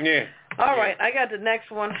 So. Yeah. All right, I got the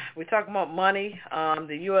next one. We're talking about money.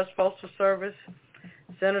 The U.S. Postal Service.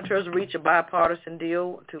 Senators reach a bipartisan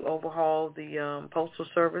deal to overhaul the Postal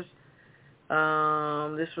Service.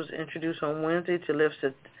 This was introduced on Wednesday to lift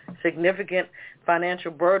significant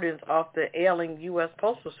financial burdens off the ailing U.S.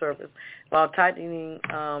 Postal Service while tightening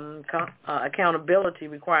accountability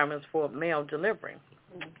requirements for mail delivery.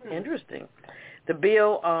 Mm-hmm. Interesting. The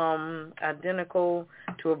bill, identical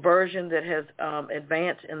to a version that has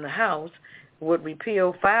advanced in the House, would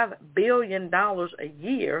repeal $5 billion a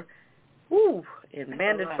year in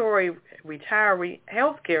mandatory retiree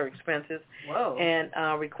health care expenses. Whoa. And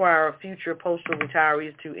require future postal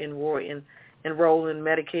retirees to enroll in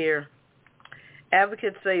Medicare.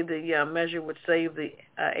 Advocates say the measure would save the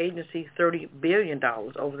agency $30 billion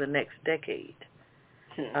over the next decade.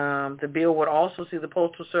 The bill would also see the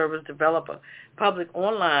Postal Service develop a public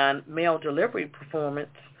online mail delivery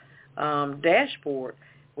performance dashboard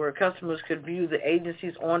where customers could view the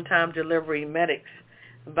agency's on-time delivery metrics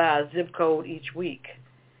by zip code each week.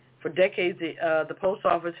 For decades, the post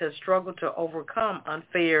office has struggled to overcome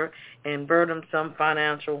unfair and burdensome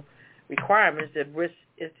financial requirements that risk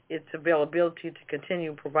its availability to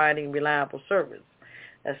continue providing reliable service.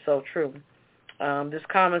 That's so true. This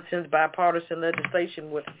common sense bipartisan legislation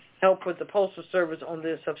would help put the Postal Service on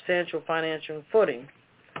their substantial financial footing.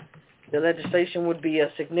 The legislation would be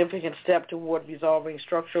a significant step toward resolving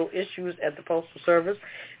structural issues at the Postal Service,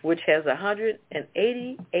 which has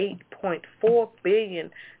 $188.4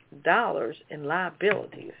 billion in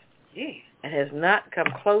liabilities and has not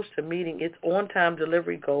come close to meeting its on-time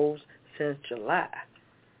delivery goals since July.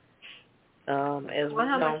 How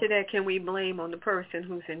much of that can we blame on the person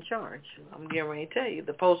who's in charge? I'm getting ready to tell you.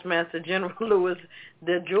 The Postmaster General, Louis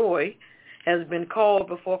DeJoy, has been called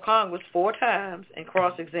before Congress 4 times and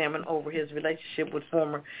cross-examined over his relationship with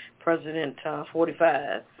former President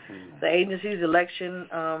 45. The agency's election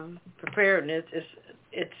preparedness,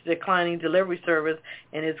 its declining delivery service,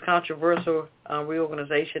 and its controversial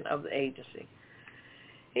reorganization of the agency.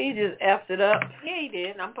 He just effed it up. Yeah, he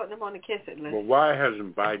did. I'm putting him on the kiss it list. Well, why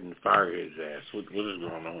hasn't Biden fired his ass? What is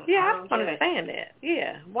going on? Yeah, I don't understand that.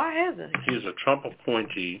 Yeah, why hasn't he? He's a Trump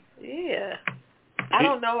appointee. Yeah. I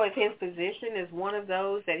don't know if his position is one of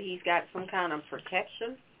those that he's got some kind of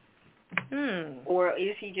protection. Or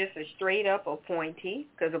is he just a straight-up appointee?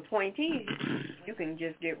 Because appointees, you can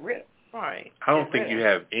just get rid of. Right. I don't think you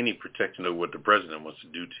have any protection of what the president wants to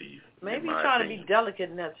do to you. Maybe he's trying to be delicate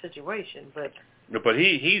in that situation, but... No, but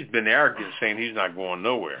he's been arrogant saying he's not going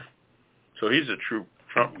nowhere. So he's a true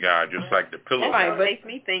Trump guy, just like the pillow. Right, but makes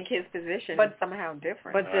me think his position is somehow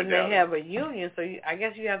different. But then they have a union, so I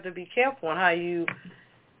guess you have to be careful on how you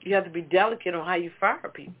have to be delicate on how you fire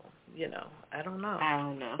people. You know, I don't know.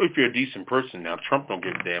 If you're a decent person now, Trump don't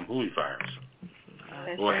give a damn who he fires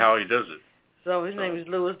or how he does it. So his name is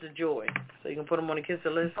Louis DeJoy. So you can put him on the kiss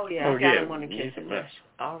list? Oh, yeah. I got him on the kiss list.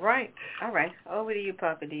 All right. Over to you,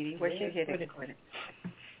 Papa Didi. What's your hit?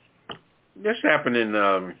 This happened in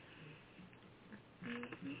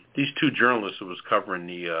these 2 journalists who was covering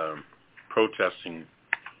the protesting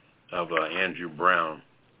of Andrew Brown.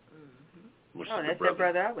 That's the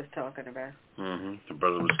brother I was talking about. The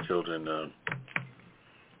brother was killed in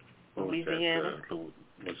Louisiana. Was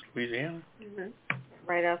it Louisiana?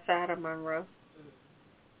 Right outside of Monroe.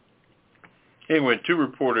 Anyway, 2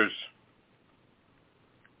 reporters.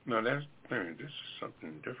 No, this is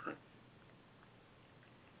something different.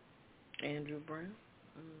 Andrew Brown?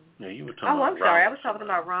 Yeah, you were talking about I'm sorry. I was talking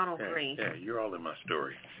about Ronald Green. Yeah, you're all in my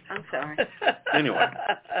story. I'm sorry. Anyway,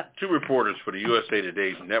 2 reporters for the USA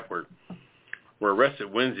Today network were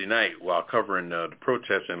arrested Wednesday night while covering the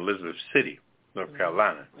protests in Elizabeth City, North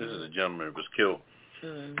Carolina. This is a gentleman who was killed.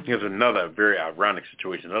 Here's another very ironic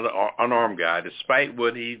situation. Another unarmed guy, despite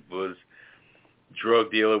what he was, drug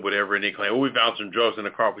dealer, whatever, and they claim, we found some drugs in the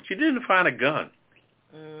car, but you didn't find a gun.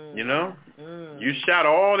 You know? You shot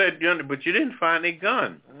all that gun, but you didn't find a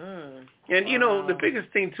gun. And, you know, the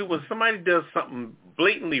biggest thing, too, when somebody does something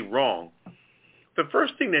blatantly wrong, the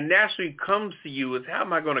first thing that naturally comes to you is, how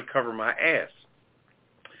am I going to cover my ass?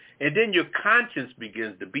 And then your conscience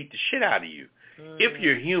begins to beat the shit out of you, if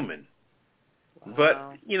you're human.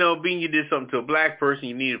 But, you know, being you did something to a black person,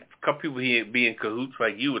 you need a couple people here be in cahoots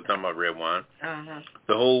like you were talking about, Red Wine.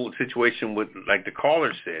 The whole situation with, like the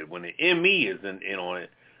caller said, when the ME is in on it,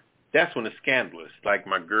 that's when it's scandalous. Like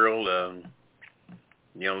my girl,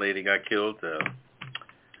 young lady got killed.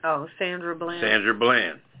 Sandra Bland. Sandra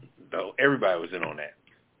Bland. Everybody was in on that.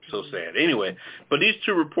 So sad. Anyway, but these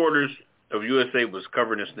 2 reporters of USA was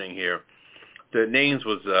covering this thing here. The names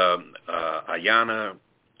was Ayanna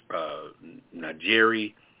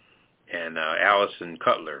Najeri and Allison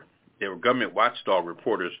Cutler. They were government watchdog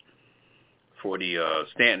reporters for the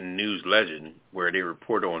Stanton News Legend, where they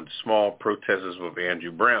report on small protests of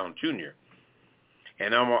Andrew Brown Jr.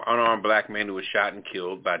 an unarmed black man who was shot and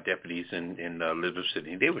killed by deputies in Elizabeth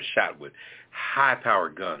City. They were shot with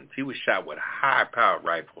high-powered guns. He was shot with high-powered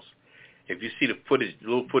rifles. If you see the footage, the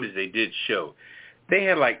little footage they did show, they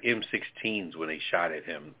had like M16s when they shot at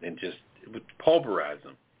him and just would pulverize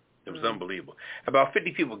him. It was unbelievable. About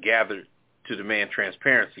 50 people gathered to demand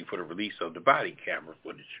transparency for the release of the body camera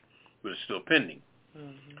footage, which is still pending.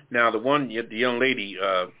 Mm-hmm. Now, the young lady,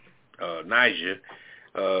 Nija,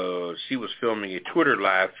 she was filming a Twitter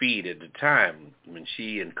live feed at the time when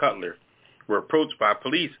she and Cutler were approached by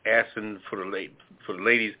police asking for the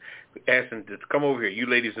ladies, asking to come over here. You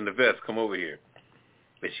ladies in the vest, come over here.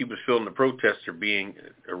 And she was filming the protester being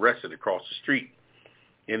arrested across the street.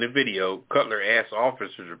 In the video, Cutler asked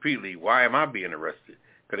officers repeatedly, "Why am I being arrested?"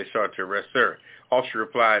 Because they started to arrest her. Officer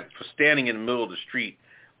replied, "For standing in the middle of the street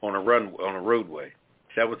on a roadway."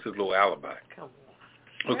 That was his little alibi.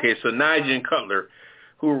 Okay, so Nija and Cutler,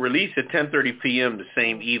 who were released at 10:30 p.m. the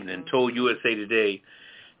same evening, told USA Today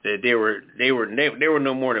that they were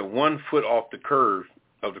no more than 1 foot off the curve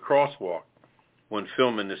of the crosswalk when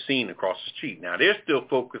filming the scene across the street. Now, they're still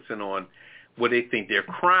focusing on what they think their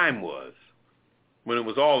crime was, when it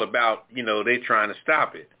was all about, they trying to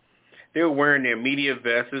stop it. They were wearing their media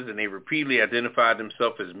vests, and they repeatedly identified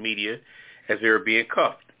themselves as media as they were being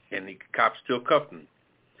cuffed, and the cops still cuffed them.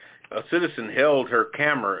 A citizen held Nija's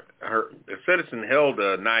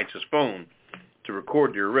phone to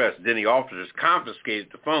record the arrest. Then the officers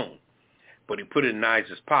confiscated the phone, but he put it in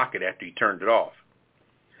Nija's pocket after he turned it off.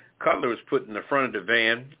 Cutler was put in the front of the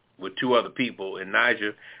van with 2 other people, and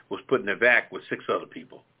Nija was put in the back with 6 other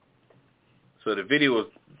people. So the video was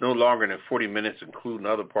no longer than 40 minutes, including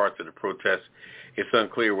other parts of the protest. It's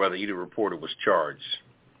unclear whether either reporter was charged.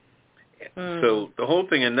 So the whole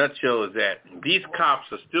thing in a nutshell is that these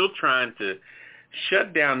cops are still trying to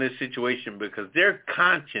shut down this situation because their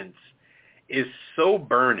conscience is so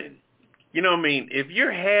burning. You know what I mean? If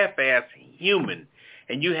you're half-ass human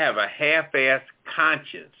and you have a half-ass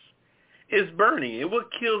conscience, it's burning. And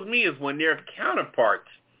what kills me is when their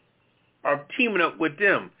counterparts are teaming up with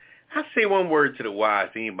them. I say one word to the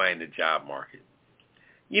wise, anybody in the job market.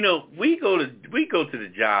 We go to the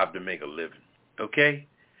job to make a living, okay?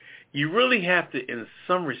 You really have to, in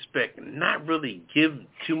some respect, not really give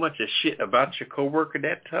too much a shit about your coworker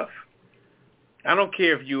that tough. I don't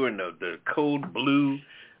care if you're in the code blue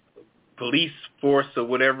police force or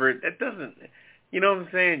whatever. That doesn't, you know what I'm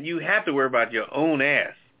saying? You have to worry about your own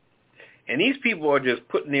ass. And these people are just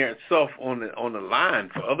putting their self on the line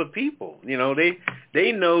for other people.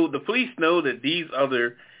 They know, the police know that these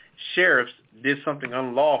other sheriffs did something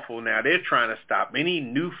unlawful. Now they're trying to stop any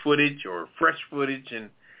new footage or fresh footage, and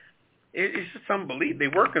it's just unbelievable.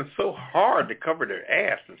 They're working so hard to cover their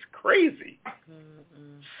ass. It's crazy.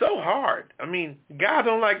 Mm-hmm. So hard. I mean, God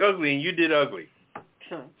don't like ugly, and you did ugly.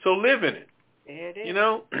 So live in it. It is.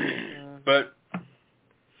 But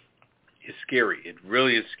it's scary. It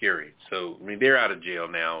really is scary. So, I mean, they're out of jail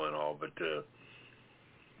now and all, but the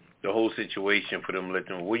whole situation for them,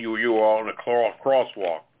 you were all on a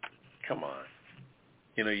crosswalk. Come on.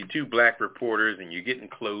 You're 2 black reporters and you're getting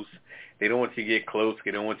close. They don't want you to get close.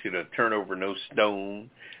 They don't want you to turn over no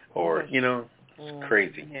stone or, it's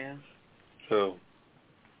crazy. Yeah. So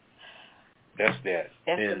that's that.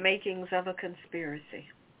 That's the makings of a conspiracy.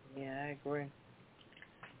 Yeah, I agree.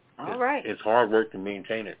 All right. It's hard work to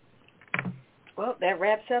maintain it. Well, that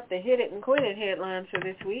wraps up the Hit It and Quit It headlines for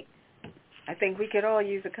this week. I think we could all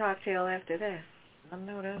use a cocktail after that. I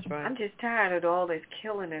know that's right. I'm just tired of all this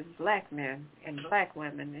killing of black men and black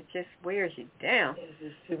women. It just wears you down. It's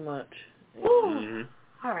just too much. Mm-hmm.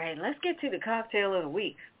 All right, let's get to the cocktail of the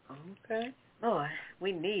week. Okay. Boy,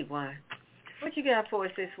 we need one. What you got for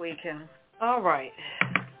us this week, Helen? All right.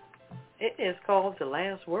 It is called The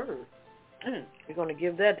Last Word. We're going to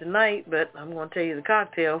give that tonight, but I'm going to tell you the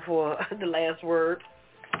cocktail for The Last Word.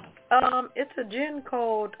 It's a gin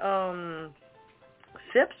called Sipsmith.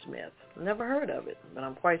 Never heard of it, but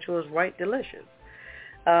I'm quite sure it's right delicious.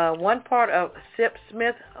 1 part of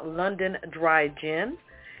Sipsmith London Dry Gin,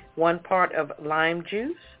 1 part of lime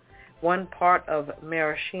juice, 1 part of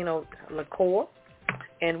maraschino liqueur,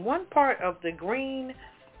 and 1 part of the green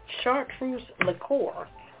chartreuse liqueur.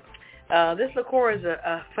 This liqueur is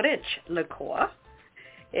a French liqueur.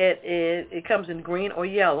 It comes in green or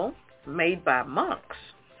yellow, made by monks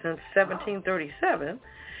since 1737,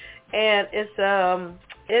 and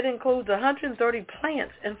it includes 130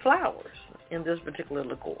 plants and flowers in this particular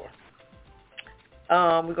liqueur.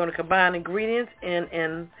 We're going to combine ingredients in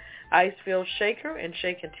an ice-filled shaker and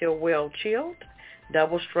shake until well chilled.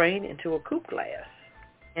 Double strain into a coupe glass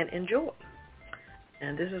and enjoy.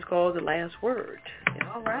 And this is called The Last Word.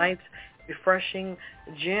 All right. refreshing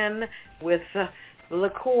gin with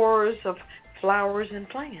liqueurs of flowers and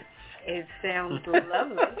plants. It sounds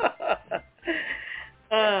lovely.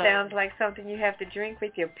 It sounds like something you have to drink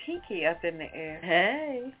with your pinky up in the air.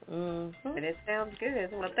 Hey. Mm-hmm. But it sounds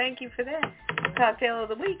good. Well, thank you for that. Cocktail of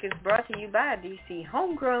the Week is brought to you by DC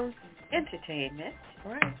Homegrown Entertainment.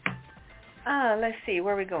 Right. Let's see.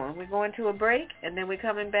 Where are we going? We're going to a break, and then we're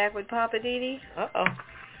coming back with Papa Didi. Uh-oh.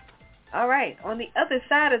 All right. On the other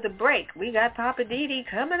side of the break, we got Papa Didi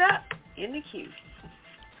coming up in the queue.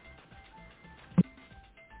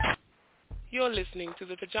 You're listening to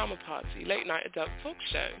the Pajama Party Late Night Adult Talk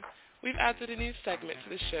Show. We've added a new segment to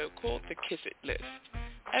the show called the Kiss It List.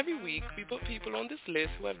 Every week, we put people on this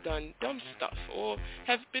list who have done dumb stuff or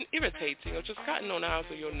have been irritating or just gotten on ours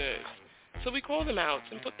or your nerves. So we call them out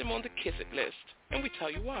and put them on the Kiss It List, and we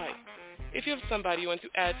tell you why. If you have somebody you want to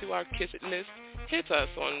add to our Kiss It List, hit us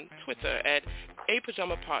on Twitter at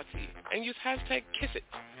 @apajamaparty and use hashtag #KissIt,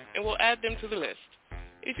 and we'll add them to the list.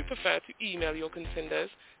 If you prefer to email your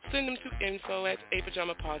contenders, send them to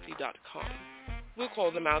info@apajamaparty.com. We'll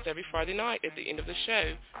call them out every Friday night at the end of the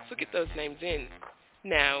show, so get those names in.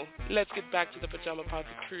 Now, let's get back to the Pajama Party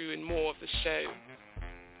crew and more of the show.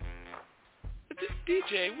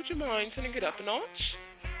 DJ, would you mind turning it up a notch?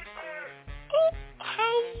 Oh,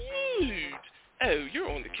 how rude. Oh, you're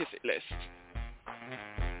on the Kiss It list.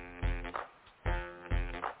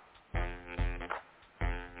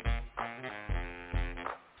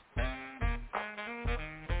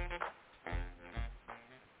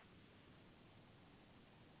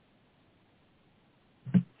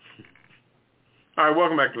 All right,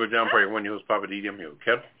 welcome back to Pajama Party. One your host, Papa Didi. I'm here with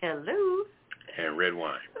Kettle. Hello. And red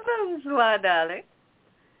wine. Bonsoir, darling.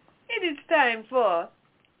 It is time for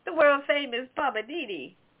the world-famous Papa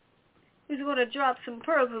Didi, who's going to drop some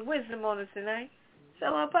pearls of wisdom on us tonight.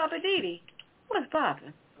 So, Papa Didi, what's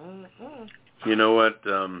poppin'? Mm-hmm. You know what?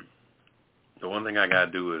 The one thing I got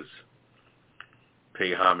to do is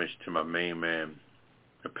pay homage to my main man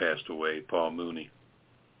that passed away, Paul Mooney.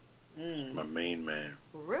 My main man.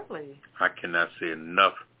 Really? I cannot say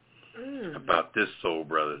enough about this soul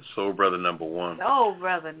brother number one. Soul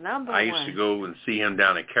brother number one. I used to go and see him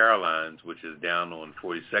down at Caroline's, which is down on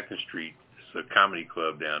 42nd Street. It's a comedy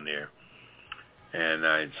club down there. And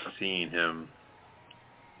I'd seen him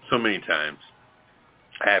so many times.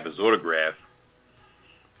 I have his autograph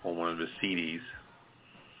on one of his CDs.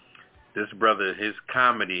 This brother, his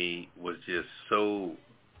comedy was just so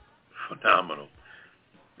phenomenal.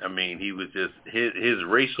 I mean, he was just, his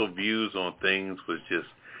racial views on things was just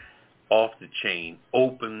off the chain,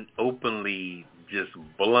 openly just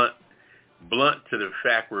blunt to the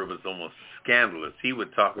fact where it was almost scandalous. He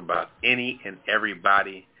would talk about any and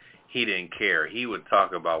everybody. He didn't care. He would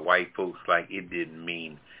talk about white folks like it didn't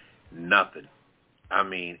mean nothing. I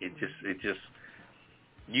mean, it just,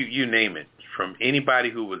 you name it. From anybody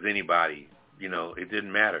who was anybody, you know, it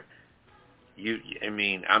didn't matter. I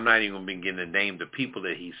mean, I'm not even going to begin to name the people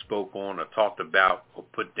that he spoke on or talked about or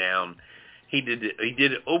put down. He did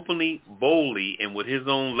it openly, boldly, and with his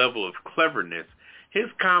own level of cleverness.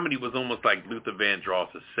 His comedy was almost like Luther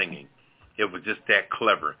Vandross's singing. It was just that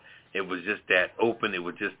clever. It was just that open. It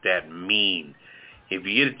was just that mean. If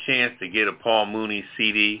you get a chance to get a Paul Mooney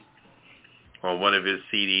CD or one of his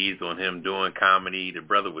CDs on him doing comedy, the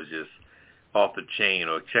brother was just off the chain.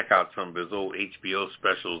 Or check out some of his old HBO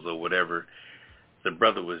specials or whatever. The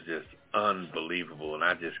brother was just unbelievable, and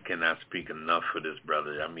I just cannot speak enough for this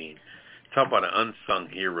brother. I mean, talk about an unsung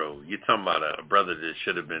hero. You're talking about a brother that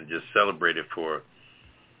should have been just celebrated for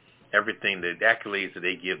everything, the accolades that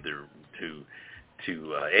they give to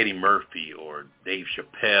Eddie Murphy or Dave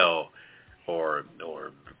Chappelle or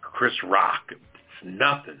Chris Rock. It's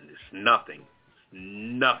nothing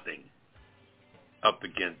up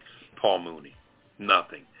against Paul Mooney.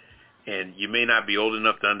 Nothing. And you may not be old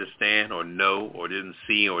enough to understand or know or didn't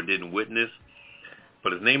see or didn't witness,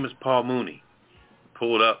 but his name is Paul Mooney.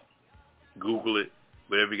 Pull it up, Google it,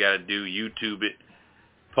 whatever you got to do, YouTube it.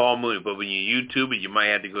 Paul Mooney. But when you YouTube it, you might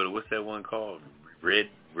have to go to, what's that one called? Red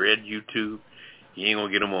YouTube. You ain't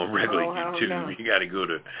gonna get them on regular YouTube. You got to go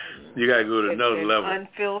to another level.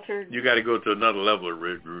 Unfiltered. You got to go to another level of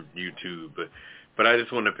YouTube. But I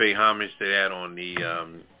just want to pay homage to that on the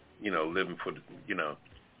living for the,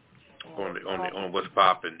 on what's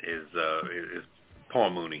popping is Paul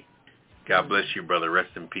Mooney. God bless you, brother. Rest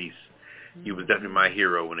in peace. You was definitely my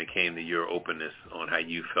hero when it came to your openness on how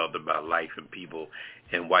you felt about life and people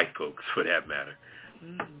and white folks, for that matter.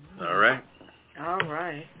 Mm-hmm. All right? All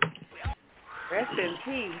right. Rest in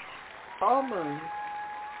peace, Paul Mooney.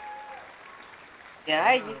 Yeah,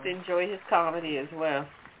 I used to enjoy his comedy as well.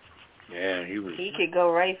 Yeah, he was. He could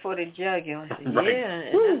go right for the jugular. Right. Yeah,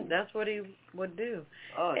 and that's what he would do.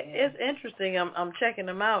 Oh, yeah. It's interesting. I'm checking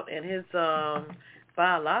him out, and his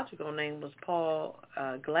biological name was Paul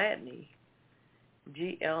Gladney,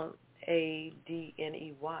 Gladney.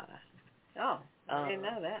 Oh, I didn't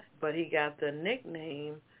know that. But he got the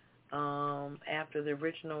nickname after the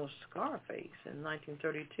original Scarface in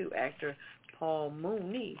 1932, actor Paul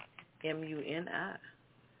Mooney, Muni.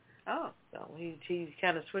 Oh. So he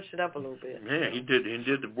kind of switched it up a little bit. Yeah, he did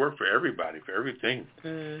the work for everybody, for everything.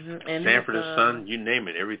 Mm-hmm. And Sanford and Son, you name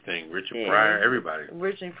it, everything. Richard Pryor, everybody.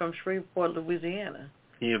 Originally from Shreveport, Louisiana.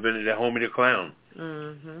 He invented that Homie the Clown.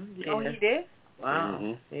 Mm-hmm. Oh, he did? Wow.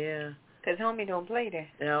 Mm-hmm. Yeah. Because homie don't play there.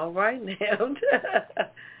 Yeah, all right now.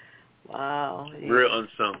 Wow. Yeah. Real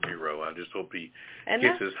unsung hero. I just hope he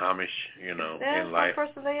gets his homage, in life. That's one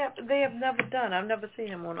person they have never done. I've never seen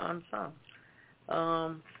him on Unsung.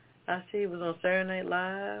 I see he was on Saturday Night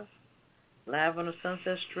Live, Live on the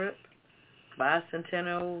Sunset Strip,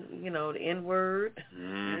 Bicentennial, the N-word.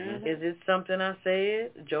 Mm-hmm. Is it something I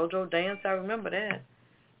said? JoJo Dance, I remember that.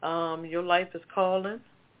 Your Life is Calling.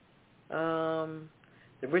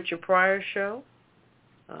 The Richard Pryor Show.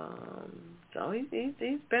 So he's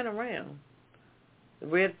been around. The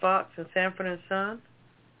Red Fox and Sanford and Son.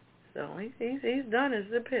 So he's done his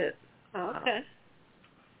zip hit. Oh, okay.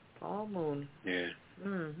 Paul Mooney. Yeah.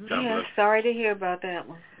 Mm-hmm. Yeah, sorry to hear about that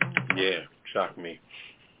one. Yeah, shocked me.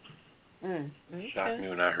 Okay. Shocked me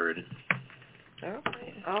when I heard it.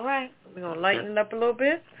 Okay. All right. We're going to lighten it up a little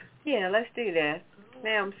bit? Yeah, let's do that.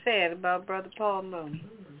 Now I'm sad about Brother Paul Mooney.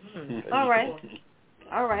 Mm-hmm. All right.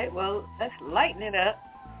 All right, well, let's lighten it up.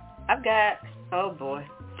 I've got, oh boy.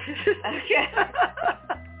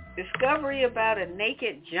 Discovery about a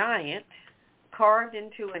naked giant carved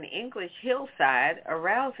into an English hillside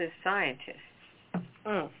arouses scientists.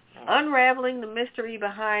 Unraveling the mystery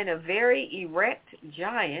behind a very erect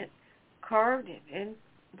giant carved into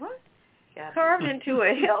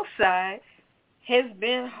a hillside has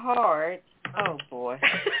been hard. Oh boy.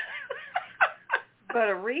 But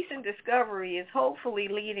a recent discovery is hopefully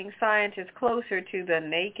leading scientists closer to the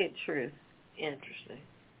naked truth. Interesting.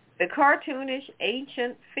 The cartoonish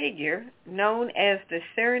ancient figure, known as the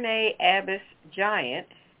Cerne Abbas giant,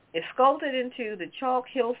 is sculpted into the chalk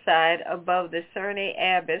hillside above the Cerne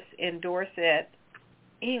Abbas in Dorset,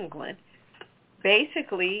 England.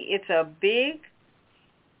 Basically, it's big,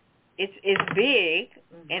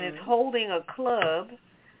 mm-hmm. and it's holding a club,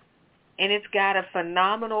 and it's got a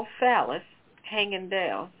phenomenal phallus hanging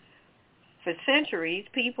down. For centuries,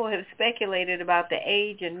 people have speculated about the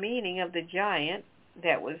age and meaning of the giant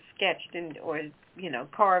that was sketched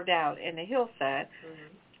carved out in the hillside.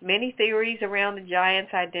 Mm-hmm. Many theories around the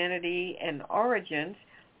giant's identity and origins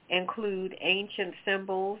include ancient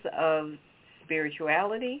symbols of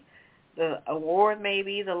spirituality. The award may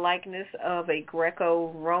be the likeness of a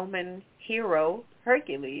Greco-Roman hero,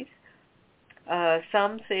 Hercules.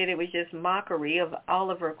 Some said it was just mockery of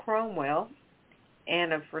Oliver Cromwell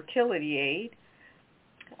and a fertility aid.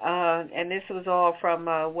 And this was all from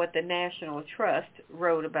what the National Trust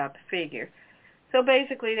wrote about the figure. So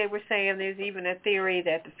basically they were saying there's even a theory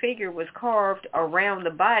that the figure was carved around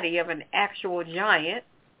the body of an actual giant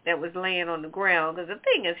that was laying on the ground, because the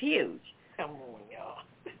thing is huge. Come on, y'all.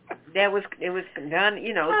 It was done,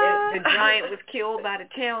 the giant was killed by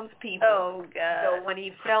the townspeople. Oh, God. So when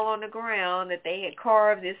he fell on the ground, that they had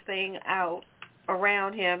carved this thing out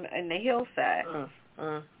around him in the hillside.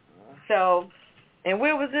 So, and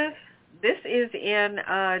where was this? This is in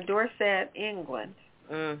Dorset, England.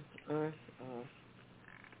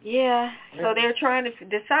 Yeah. So the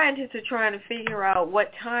scientists are trying to figure out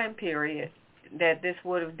what time period that this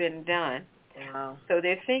would have been done. Wow. So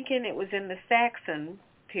they're thinking it was in the Saxon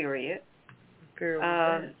period.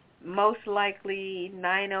 Most likely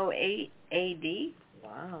 908 A.D.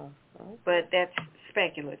 Wow. Okay. But that's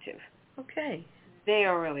speculative. Okay. They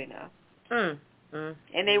don't really know.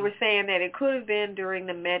 And they were saying that it could have been during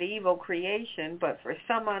the medieval creation, but for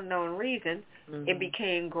some unknown reason, it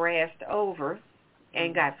became grassed over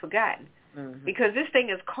and got forgotten. Because this thing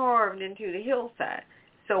is carved into the hillside.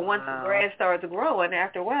 So once the grass starts growing,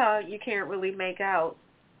 after a while, you can't really make out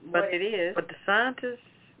what it is. But the scientists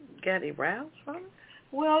got aroused from it?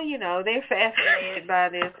 Well, they're fascinated by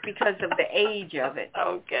this because of the age of it.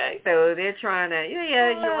 Okay. So they're trying to,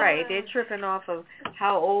 you're right. They're tripping off of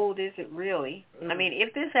how old is it really. I mean,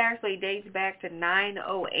 if this actually dates back to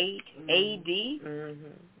 908 A.D.,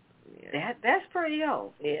 that's pretty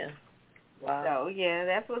old. Yeah. Wow. So, yeah,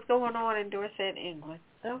 that's what's going on in Dorset, England.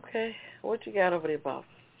 Okay. What you got over there, Bob?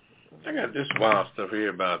 I got this wild stuff here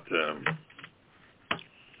about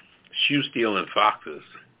shoe stealing foxes.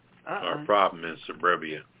 are a problem in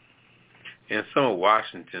suburbia. In some of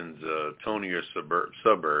Washington's tonier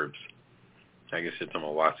suburbs, I guess it's talking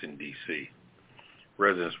about Washington, D.C.,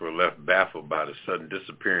 residents were left baffled by the sudden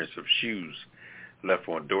disappearance of shoes left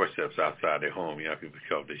on doorsteps outside their home. You know, people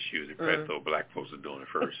pick up their shoes. They probably thought black folks were doing it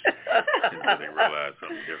first until they realized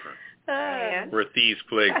something different. Where thieves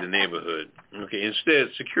plagued the neighborhood. Okay, instead,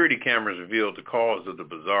 security cameras revealed the cause of the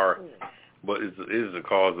bizarre, but is the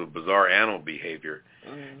cause of bizarre animal behavior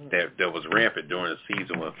that was rampant during the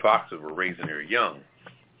season when foxes were raising their young.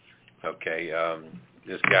 Okay,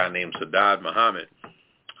 this guy named Saddad Muhammad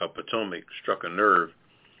of Potomac struck a nerve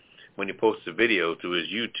when he posted a video to his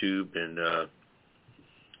YouTube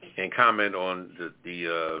and comment on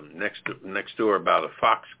the next door about a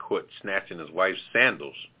fox caught snatching his wife's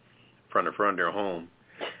sandals from the front of their home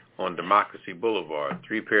on Democracy Boulevard.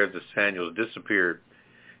 3 pairs of sandals disappeared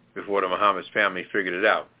before the Muhammad's family figured it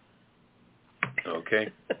out.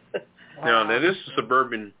 Okay. Wow. Now this is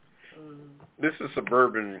suburban. This is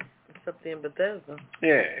suburban. It's up there in Bethesda.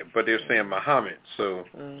 Yeah, but they're saying Muhammad. So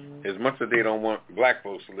as much as they don't want black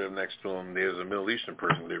folks to live next to them, there's a Middle Eastern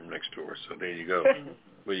person living next door. So there you go.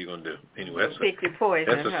 What are you going to do? Anyway, that's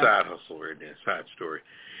a side hustle right there, side story.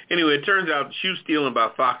 Anyway, it turns out shoe stealing by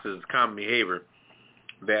foxes is common behavior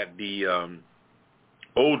that the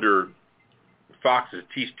older foxes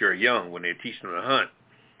teach their young when they're teaching them to hunt,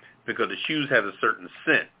 because the shoes have a certain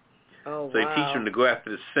scent. Oh, so they teach them to go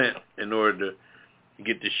after the scent in order to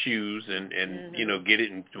get the shoes and you know, get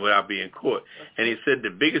it without being caught. And he said the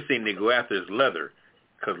biggest thing they go after is leather,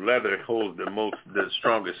 because leather holds the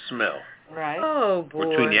strongest smell. Right. Oh, boy.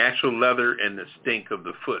 Between the actual leather and the stink of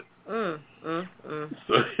the foot. So okay.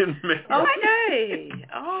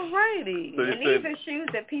 All righty. So and these are shoes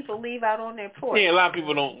that people leave out on their porch. Yeah, a lot of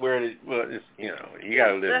people don't wear it. Well, it's, you know, you got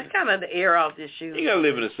to live. That's kind of the air off their shoes. You got to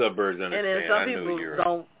live in the suburbs, understand. And then some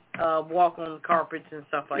people don't walk on carpets and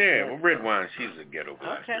stuff like that. Yeah, well, Red Wine, she's a ghetto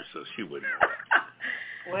blaster, so she wouldn't know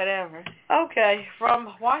that. Whatever. Okay,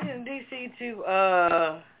 from Washington, D.C.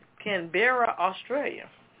 to Canberra, Australia.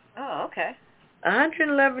 Oh, okay. A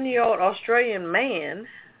 111-year-old Australian man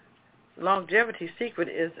longevity secret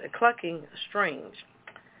is clucking strange.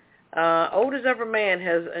 Oldest ever man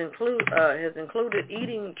has included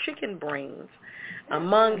eating chicken brains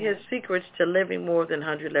among his secrets to living more than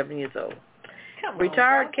 111 years old.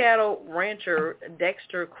 Retired cattle rancher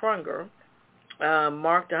Dexter Krunger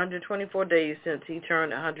marked 124 days since he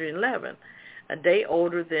turned 111. A day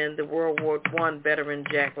older than the World War I veteran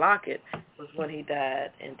Jack Lockett was when he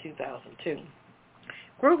died in 2002.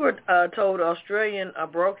 Kruger told Australian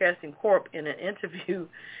Broadcasting Corp in an interview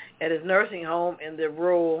at his nursing home in the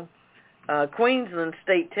rural Queensland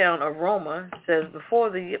state town of Roma, says before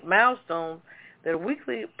the milestone that a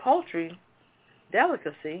weekly poultry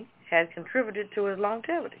delicacy had contributed to his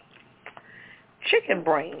longevity. Chicken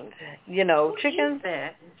brains. You know, chickens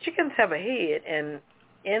have a head, and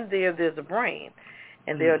in there's a brain,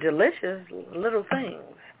 and they are delicious little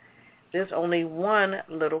things. There's only one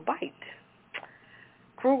little bite.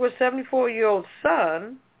 Kruger's 74-year-old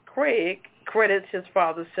son, Craig, credits his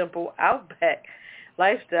father's simple outback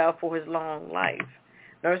lifestyle for his long life.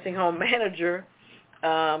 Nursing home manager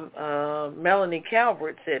Melanie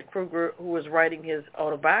Calvert said Kruger, who was writing his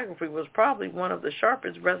autobiography, was probably one of the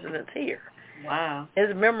sharpest residents here. Wow.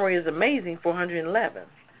 His memory is amazing for 111.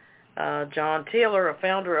 John Taylor, a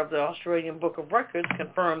founder of the Australian Book of Records,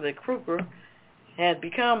 confirmed that Kruger had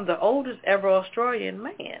become the oldest ever Australian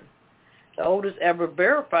man. The oldest ever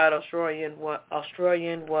verified Australian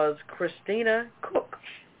was Christina Cook,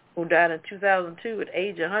 who died in 2002 at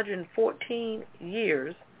age 114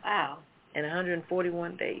 years. Wow. And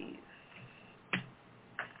 141 days.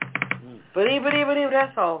 But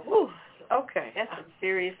that's all. Whew. Okay. That's some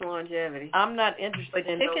serious longevity. I'm not interested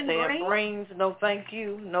in no damn brains. No thank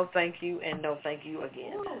you. No thank you. And no thank you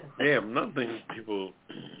again. Yeah, another thing people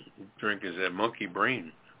drink is that monkey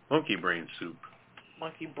brain soup.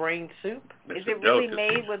 Monkey brain soup? Is it really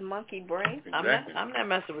made with monkey brain? Exactly. I'm not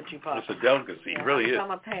messing with you, Papa. It's a delicacy. It really is. I'm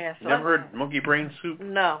a pass. You never heard monkey brain soup?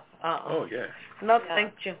 No. Oh, yeah. No,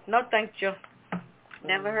 thank you. No, thank you.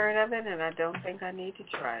 Never heard of it, and I don't think I need to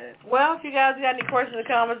try it. Well, if you guys got any questions or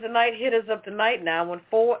comments tonight, hit us up tonight,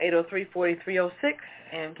 914-803-4306.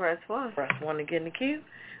 And press 1. Press 1 to get in the queue.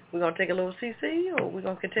 We're going to take a little CC, or we're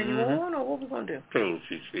going to continue on, or what we're going to do? A little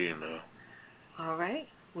CC and All right.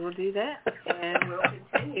 We'll do that, and we'll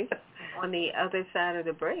continue on the other side of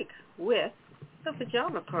the break with the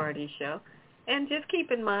Pajama Party Show. And just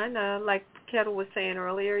keep in mind, like Kettle was saying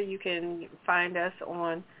earlier, you can find us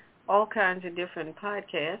on all kinds of different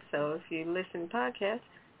podcasts. So if you listen to podcasts,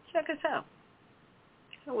 check us out.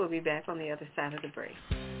 We'll be back on the other side of the break.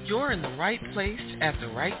 You're in the right place at the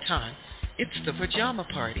right time. It's the Pajama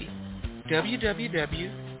Party.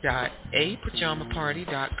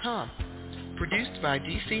 www.apajamaparty.com. Produced by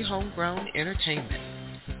DC Homegrown Entertainment.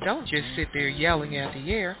 Don't just sit there yelling at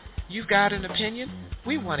the air. You've got an opinion?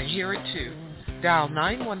 We want to hear it too. Dial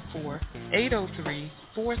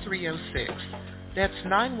 914-803-4306. That's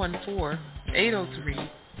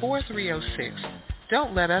 914-803-4306.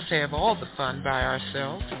 Don't let us have all the fun by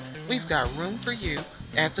ourselves. We've got room for you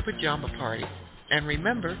at the Pajama Party. And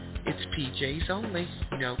remember, it's PJs only,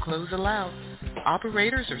 no clothes allowed.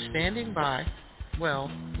 Operators are standing by. Well,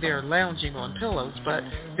 they're lounging on pillows, but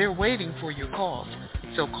they're waiting for your calls.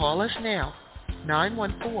 So call us now,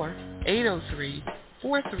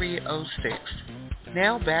 914-803-4306.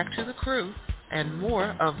 Now back to the crew and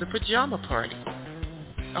more of the Pajama Party.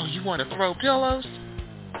 Oh, you want to throw pillows?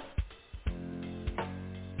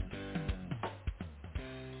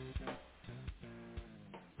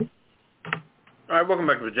 All right, welcome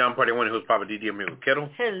back to the Pajama Party. I want to host Papa DD. I'm here with Kettle.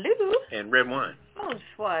 Hello. And Red Wine.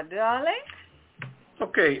 Bonsoir, darling.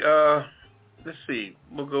 Okay, let's see.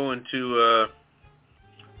 We'll go into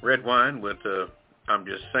Red Wine with I'm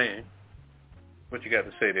Just Saying. What you got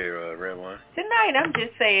to say there, Red Wine? Tonight, I'm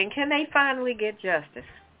just saying, can they finally get justice?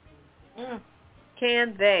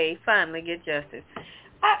 Can they finally get justice?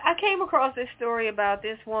 I came across this story about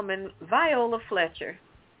this woman, Viola Fletcher.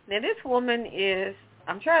 Now, this woman is,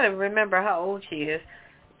 I'm trying to remember how old she is,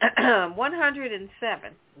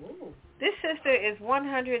 107. Ooh. This sister is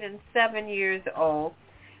 107 years old,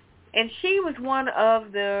 and she was one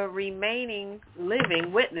of the remaining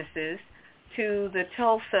living witnesses to the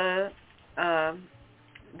Tulsa,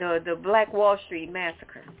 the Black Wall Street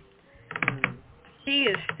massacre. She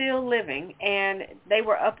is still living, and they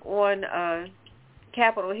were up on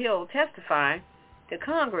Capitol Hill testifying to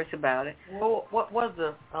Congress about it. Well, what was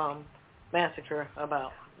the massacre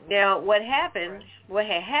about? Now, what had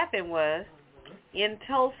happened was, in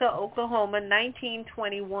Tulsa, Oklahoma,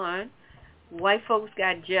 1921, white folks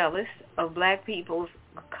got jealous of black people's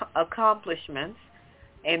accomplishments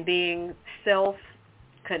and being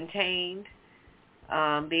self-contained,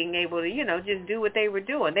 being able to, just do what they were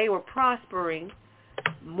doing. They were prospering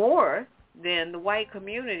more than the white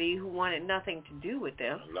community who wanted nothing to do with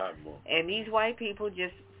them. A lot more. And these white people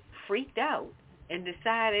just freaked out and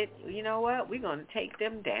decided, you know what, we're going to take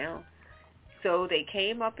them down. So they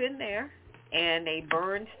came up in there and they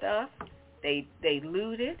burned stuff. They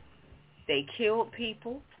looted. They killed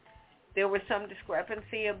people. There was some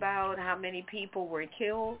discrepancy about how many people were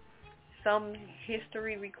killed. Some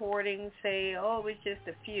history recordings say, it was just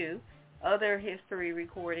a few. Other history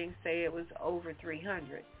recordings say it was over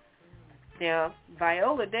 300. Now,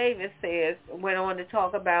 Viola Davis went on to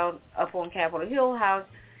talk about up on Capitol Hill how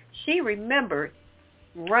she remembered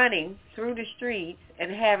running through the streets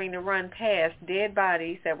and having to run past dead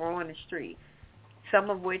bodies that were on the street, some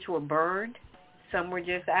of which were burned, some were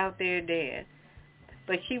just out there dead.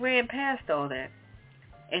 But she ran past all that.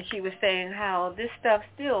 And she was saying how this stuff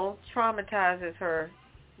still traumatizes her,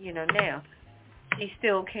 now. She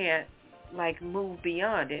still can't, move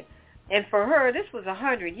beyond it. And for her, this was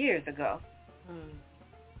 100 years ago.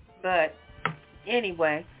 But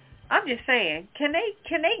anyway, I'm just saying, can they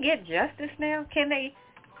get justice now? Can they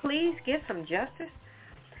please get some justice?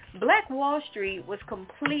 Black Wall Street was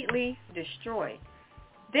completely destroyed.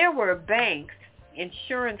 There were banks,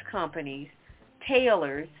 insurance companies,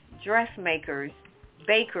 tailors, dressmakers,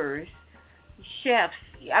 bakers, chefs.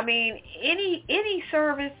 I mean, any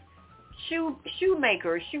service,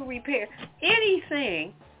 shoemakers, shoe repair,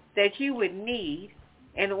 anything that you would need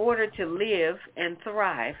in order to live and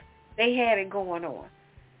thrive, they had it going on.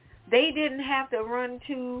 They didn't have to run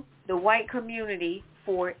to the white community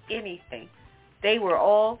for anything. They were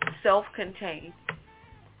all self-contained.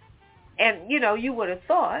 And, you would have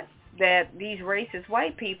thought that these racist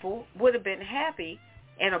white people would have been happy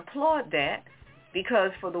and applaud that,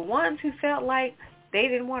 because for the ones who felt like they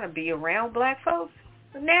didn't want to be around black folks,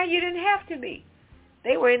 now you didn't have to be.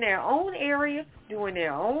 They were in their own area, doing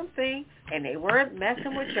their own thing, and they weren't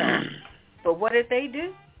messing with y'all. But what did they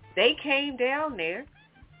do? They came down there,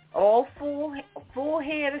 all full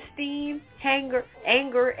head of steam, anger,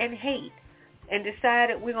 and hate, and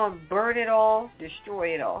decided we're going to burn it all,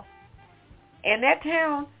 destroy it all. And that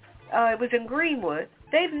town, it was in Greenwood,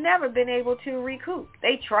 they've never been able to recoup.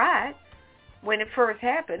 They tried when it first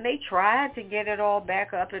happened. They tried to get it all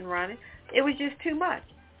back up and running. It was just too much.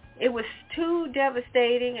 It was too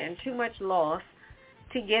devastating and too much loss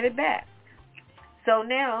to get it back. So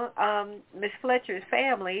now Miss Fletcher's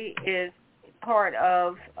family is part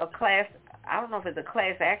of a class, I don't know if it's a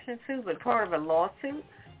class action suit, but part of a lawsuit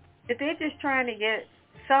that they're just trying to get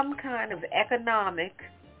some kind of economic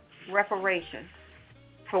reparation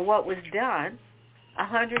for what was done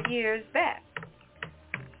 100 years back.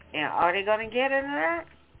 Now, are they going to get into that?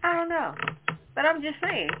 I don't know. But I'm just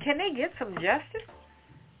saying, can they get some justice?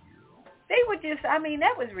 They would just, I mean,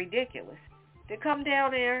 that was ridiculous. To come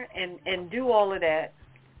down there and do all of that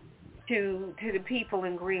to the people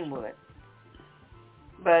in Greenwood.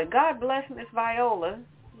 But God bless Miss Viola.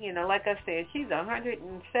 You know, like I said, she's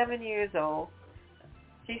 107 years old.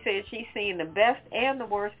 She said she's seen the best and the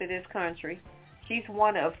worst of this country. She's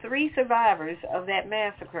one of 3 survivors of that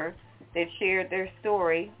massacre that shared their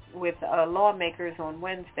story with lawmakers on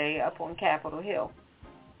Wednesday up on Capitol Hill.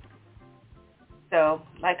 So,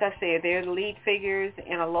 like I said, they're the lead figures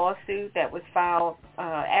in a lawsuit that was filed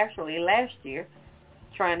actually last year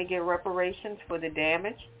trying to get reparations for the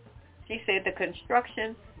damage. She said the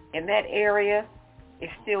construction in that area is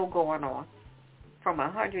still going on from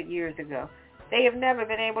 100 years ago. They have never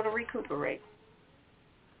been able to recuperate.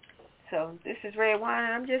 So this is red wine,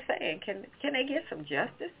 and I'm just saying, can they get some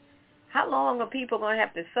justice? How long are people going to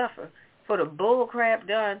have to suffer for the bull crap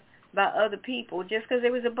done by other people just because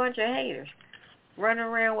there was a bunch of haters running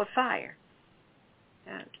around with fire?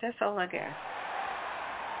 That's all I got.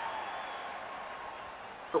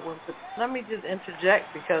 But let me just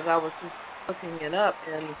interject because I was just looking it up,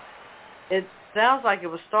 and it sounds like it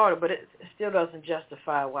was started, but it still doesn't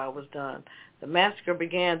justify why it was done. The massacre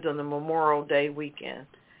began during the Memorial Day weekend.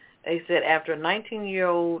 They said after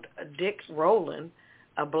 19-year-old Dick Rowland,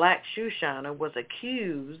 a black shoe shiner, was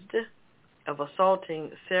accused of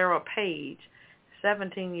assaulting Sarah Page,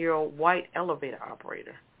 17-year-old white elevator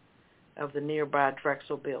operator of the nearby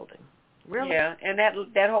Drexel building. Really? Yeah, and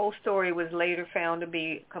that whole story was later found to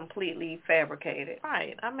be completely fabricated.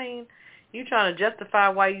 Right. I mean, you trying to justify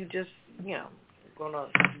why you just, going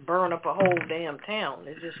to burn up a whole damn town.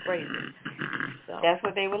 It's just crazy. So that's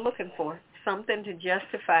what they were looking for, something to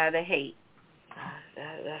justify the hate.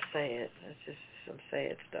 That's sad. That's just some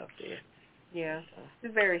sad stuff there. Yeah,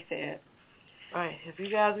 it's very sad. All right. If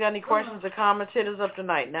you guys got any questions or comments, hit us up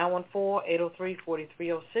tonight.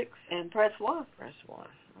 914-803-4306. And press 1. Press 1.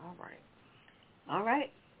 All right. All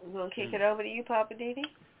right. We're going to kick it over to you, Papa Didi.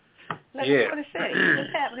 Let's go to the city.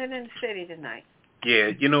 What's happening in the city tonight? Yeah,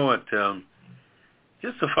 you know what?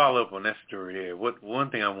 Just to follow up on that story there, one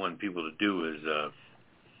thing I want people to do is,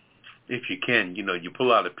 if you can, you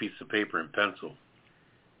pull out a piece of paper and pencil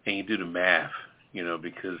and you do the math,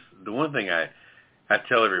 because the one thing I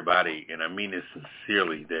tell everybody, and I mean this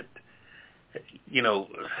sincerely, that,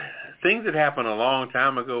 things that happened a long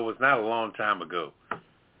time ago was not a long time ago.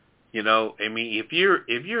 I mean, if you're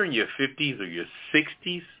in your 50s or your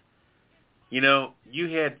 60s, you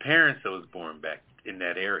had parents that was born back in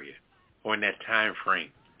that area or in that time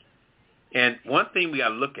frame. And one thing we got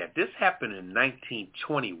to look at, this happened in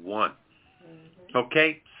 1921. Mm-hmm.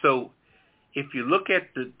 Okay? So if you look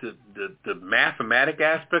at the mathematic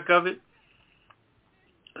aspect of it,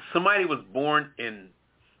 somebody was born in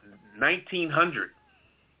 1900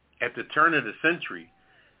 at the turn of the century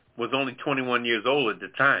was only 21 years old at the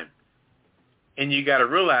time. And you got to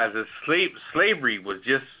realize that slavery was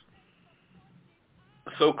just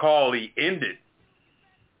so-called ended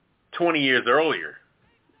 20 years earlier.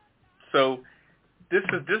 So this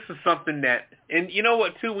is something that, and you know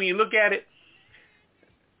what too, when you look at it,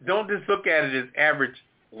 don't just look at it as average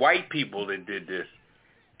white people that did this.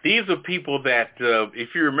 These are people that,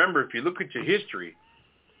 if you remember, if you look at your history,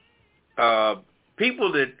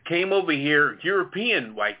 people that came over here,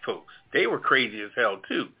 European white folks, they were crazy as hell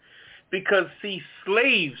too. Because, see,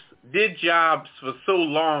 slaves did jobs for so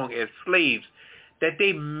long as slaves that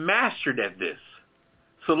they mastered at this.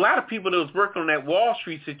 So a lot of people that was working on that Wall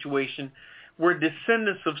Street situation were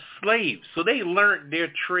descendants of slaves. So they learned their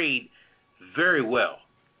trade very well.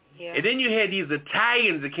 Yeah. And then you had these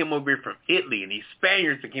Italians that came over here from Italy and these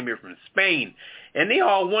Spaniards that came here from Spain. And they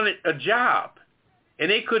all wanted a job.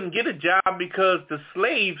 And they couldn't get a job because the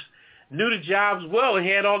slaves knew the jobs well and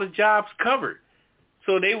had all the jobs covered.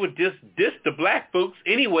 So they would just diss the black folks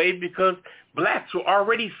anyway because blacks were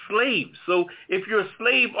already slaves. So if you're a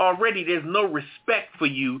slave already, there's no respect for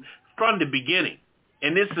you from the beginning.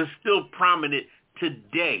 And this is still prominent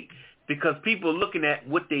today because people are looking at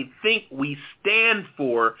what they think we stand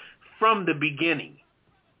for from the beginning.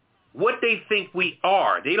 What they think we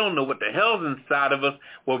are. They don't know what the hell's inside of us,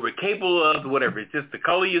 what we're capable of, whatever. It's just the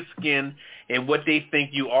color of your skin and what they think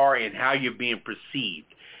you are and how you're being perceived.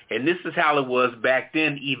 And this is how it was back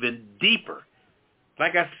then, even deeper.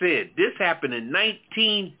 Like I said, this happened in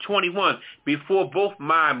 1921, before both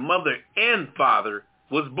my mother and father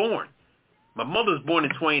was born. My mother was born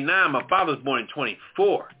in 29. My father was born in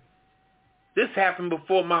 24. This happened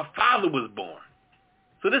before my father was born.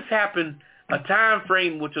 So this happened a time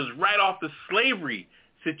frame which was right off the slavery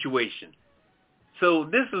situation. So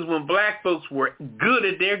this is when black folks were good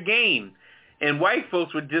at their game. And white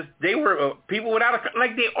folks were they were people without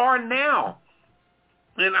like they are now.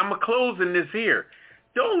 And I'm closing this here.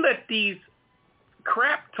 Don't let these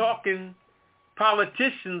crap-talking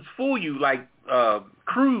politicians fool you like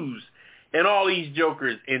Cruz and all these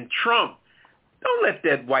jokers and Trump. Don't let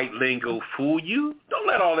that white lingo fool you. Don't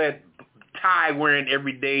let all that tie-wearing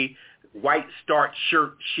everyday white starch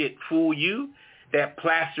shirt shit fool you. That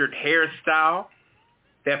plastered hairstyle,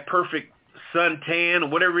 that perfect suntan, or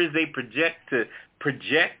whatever it is they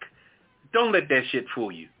project. Don't let that shit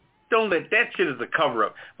fool you. Don't let that shit as a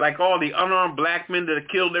cover-up. Like all the unarmed black men that are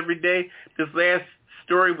killed every day. This last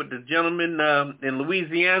story with the gentleman in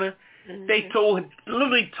Louisiana, they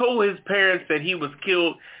literally told his parents that he was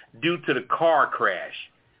killed due to the car crash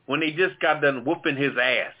when they just got done whooping his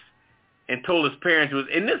ass, and told his parents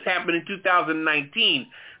and this happened in 2019,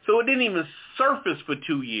 so it didn't even surface for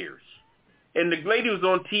 2 years. And the lady was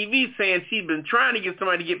on TV saying she'd been trying to get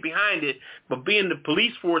somebody to get behind it, but being the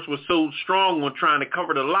police force was so strong on trying to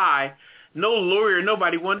cover the lie, no lawyer,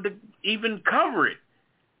 nobody wanted to even cover it.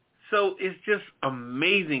 So it's just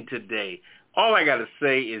amazing today. All I got to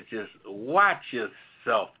say is just watch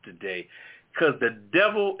yourself today, because the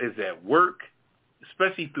devil is at work,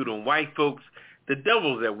 especially through the white folks. The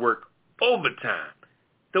devil's at work overtime.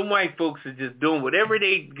 The white folks are just doing whatever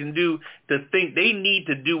they can do to think they need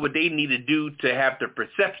to do what they need to do to have the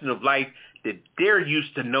perception of life that they're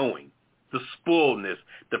used to knowing, the spoiledness,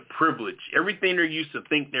 the privilege, everything they're used to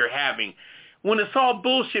think they're having, when it's all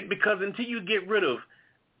bullshit, because until you get rid of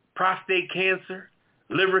prostate cancer,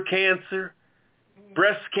 liver cancer,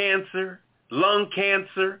 breast cancer, lung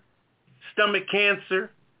cancer, stomach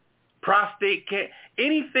cancer, prostate cancer,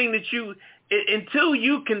 anything that until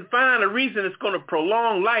you can find a reason that's going to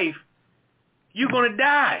prolong life, you're going to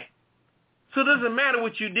die. So it doesn't matter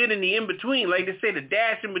what you did in the in-between. Like they say, the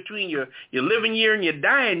dash in between your living year and your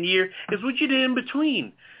dying year is what you did in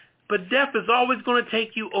between. But death is always going to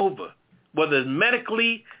take you over, whether it's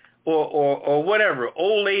medically or whatever,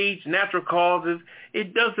 old age, natural causes.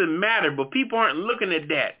 It doesn't matter, but people aren't looking at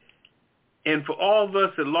that. And for all of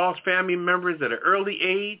us that lost family members at an early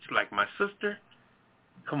age, like my sister,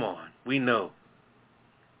 come on, we know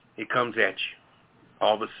it comes at you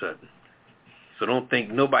all of a sudden. So don't think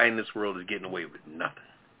nobody in this world is getting away with nothing.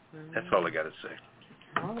 Mm-hmm. That's all I got to say.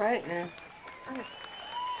 All right, now.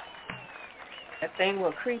 That thing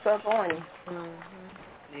will creep up on you.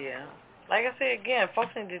 Mm-hmm. Yeah. Like I said again,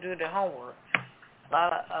 folks need to do their homework. A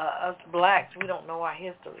lot of us blacks, we don't know our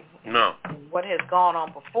history. No. And what has gone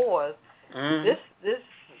on before us. Mm-hmm. This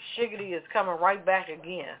shiggity is coming right back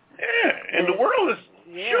again. Yeah, and the world is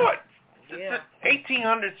short. Yeah.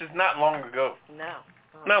 1800s is not long ago. No.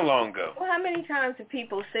 Not long ago. Well, how many times have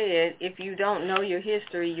people said, if you don't know your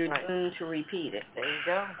history, you're doomed to repeat it? There you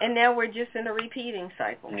go. And now we're just in a repeating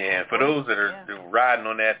cycle. Yeah, for those that are riding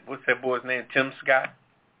on that, what's that boy's name, Tim Scott?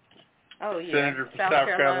 Oh, yeah. Senator from South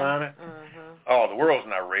Carolina. Mm-hmm. Oh, the world's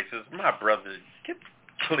not racist. My brother,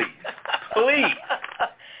 please.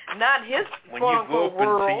 Not his when you go up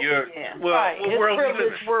world. into your his world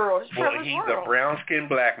privileged world. He's a brown-skinned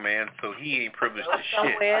black man, so he ain't privileged to shit.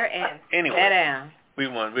 Somewhere and anyway, down.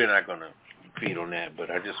 We're not going to feed on that,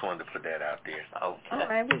 but I just wanted to put that out there. Okay. All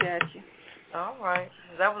right, we got you. All right.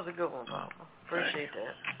 That was a good one, Mama. Appreciate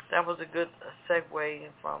that. That was a good segue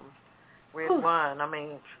from red wine. I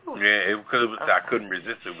mean, yeah, because I couldn't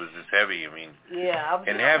resist. It was just heavy. I mean,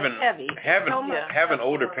 and having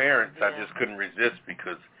older parents, I just couldn't resist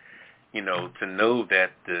because, to know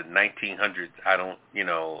that the 1900s,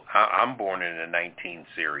 I'm born in the 19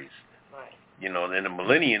 series. Right. And the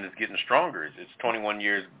millennium is getting stronger. It's 21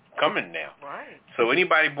 years coming now. Right. So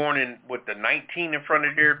anybody born in with the 19 in front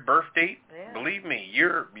of their birth date, believe me,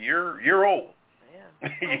 you're old.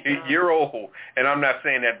 Yeah. You're old. And I'm not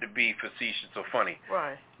saying that to be facetious or funny.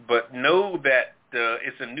 Right. But know that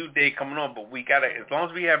it's a new day coming on, but we got to, as long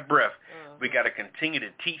as we have breath, we got to continue to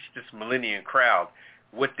teach this millennium crowd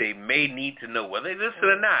what they may need to know, whether they listen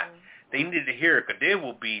or not. They need to hear it, because they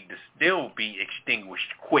will be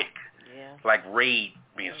extinguished quick. Yeah. Like Raid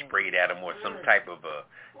being sprayed at them or some type of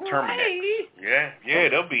Terminator. Yeah,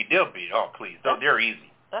 they'll be. Oh, please, they're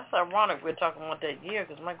easy. That's ironic we're talking about that year,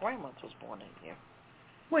 because my grandmother was born that year.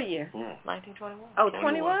 What year? 1921. Oh,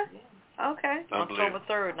 21? Yeah. Okay. October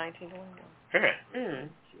 3rd, 1921. Yeah.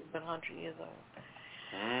 She's been 100 years old.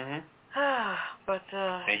 Mm-hmm. But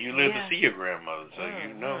and you live to see your grandmother, so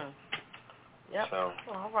you know. Yep. So.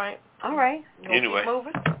 All right. All right. Anyway. Keep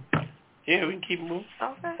moving? Yeah, we can keep moving.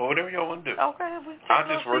 Okay. Or whatever y'all want to do. Okay. I'll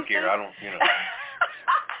just work here. I don't,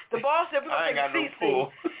 The boss said we're I going to ain't take got a no CC.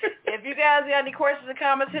 pull. If you guys got any questions or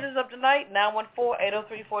comments, hit us up tonight,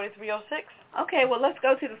 914-803-4306. Okay, well, let's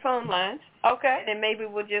go to the phone lines. Okay. And then maybe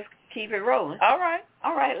we'll just keep it rolling. All right.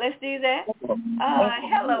 All right, let's do that.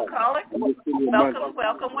 Hello, caller. Welcome.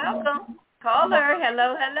 Caller,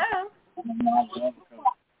 hello.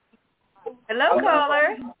 Hello,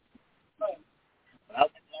 caller.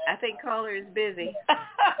 I think caller is busy.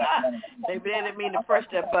 Maybe they didn't mean to press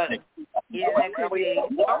that button. Yeah, that could be.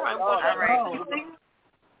 All right. All right.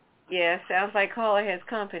 Yeah, sounds like caller has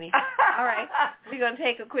company. All right. We're going to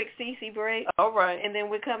take a quick CC break. All right. And then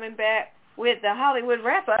we're coming back with the Hollywood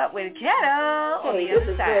wrap-up with Kettle on the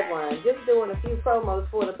other side. Good one. Just doing a few promos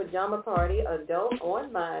for the Pajama Party Adult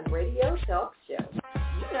Online Radio Talk Show.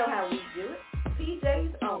 You know how we do it.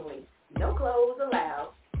 PJs only. No clothes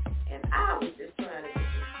allowed. And I was just trying to get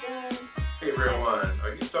this done. Hey, Rewind,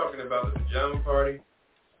 are you talking about the Pajama Party,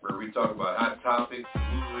 where we talk about hot topics,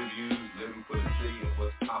 movie reviews, living for the city, and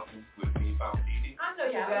what's popping with me, Papa Didi? I know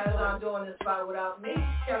you guys aren't doing this spot without me.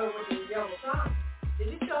 Kelly with the yellow sign. Did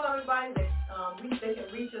you tell everybody that they can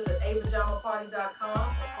reach us at apajamaparty.com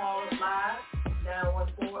or call us live,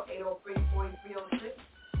 914-803-4306.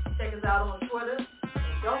 Check us out on Twitter.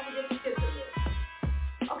 And don't forget to hit the list.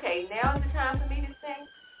 Okay, now is the time for me to sing.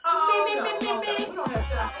 Oh, no. We don't have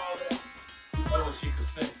time for all that. Oh, she could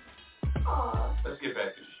sing. Aw. Let's get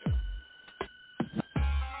back to the show.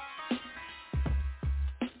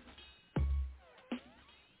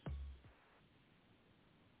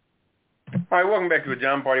 All right, welcome back to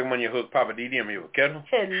Pajama Party. I'm on your hook, Papa Didi. I'm here with Kettle.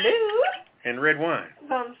 Hello. And red wine.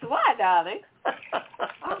 From Swat, darling. All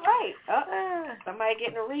right. Somebody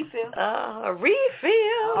getting a refill. A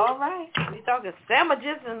refill. All right. We talking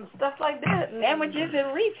sandwiches and stuff like that. Sandwiches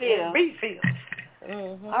and refills. Refills.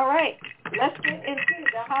 Mm-hmm. All right. Let's get into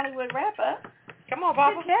the Hollywood wrap-up. Come on,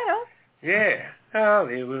 Papa. Kettle. Yeah.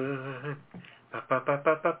 Hollywood.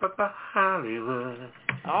 Hollywood.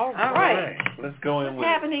 All right. Let's go in What's with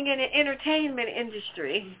happening in the entertainment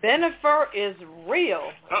industry? Bennifer is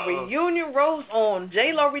real. Reunion rolls on.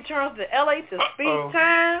 J-Lo returns to L.A. to spend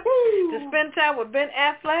time with Ben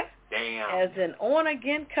Affleck. Damn. As an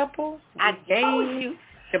on-again couple, I told you.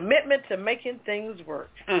 Commitment to making things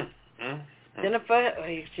work. Jennifer,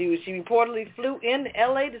 she reportedly flew into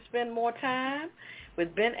L.A. to spend more time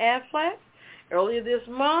with Ben Affleck. Earlier this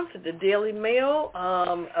month, the Daily Mail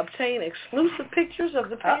obtained exclusive pictures of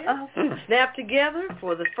the pair snapped together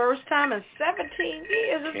for the first time in 17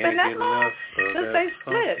 years. It's been that long since they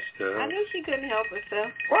split. I knew she couldn't help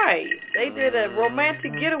herself. Right. They did a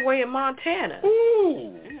romantic getaway in Montana.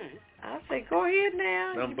 Ooh. I say, go ahead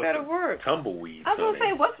now. You better work. Tumbleweeds, I was going to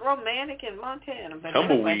say, what's romantic in Montana? But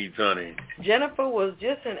tumbleweeds, honey. Jennifer was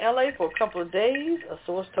just in L.A. for a couple of days. A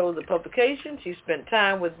source told the publication she spent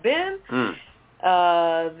time with Ben.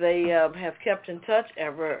 They have kept in touch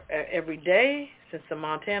every day since the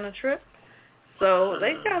Montana trip. So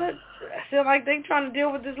they I feel like they trying to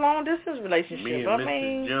deal with this long distance relationship. Me and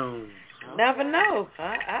Mrs. Jones. Never know.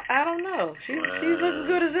 I don't know. She's looking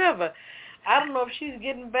good as ever. I don't know if she's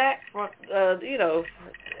getting back from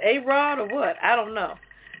A-Rod or what. I don't know.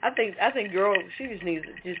 I think girl, she just needs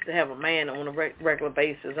to have a man on a regular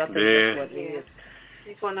basis. I think that's what it is.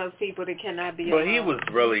 He's one of those people that cannot be Well, he was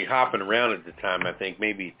really hopping around at the time. I think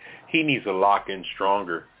maybe he needs to lock in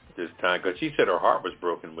stronger this time because she said her heart was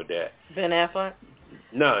broken with that. Ben Affleck?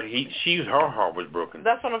 No, her heart was broken.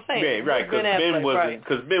 That's what I'm saying. Yeah, right. Because Ben wasn't.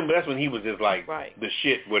 Because Ben, that's when he was just like the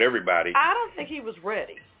shit with everybody. I don't think he was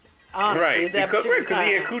ready. Honestly, right, because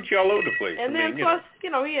he had coochie all over the place. And then plus, he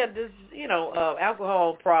had this,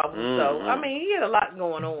 alcohol problem. So, he had a lot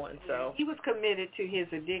going on. So he was committed to his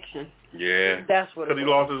addiction. Yeah. That's what it was. Because he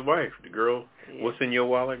lost his wife, the girl. Yeah. What's in your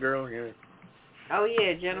wallet, girl? Yeah. Oh,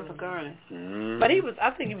 yeah, Jennifer Garner. But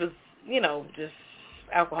I think he was, just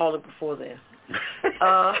alcoholic before then.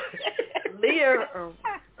 Leah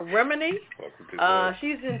Remini,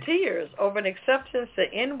 she's in tears over an acceptance to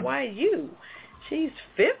NYU. She's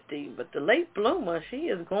 50, but the late bloomer, she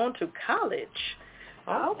is going to college.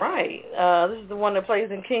 All right. This is the one that plays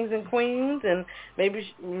in Kings and Queens, and maybe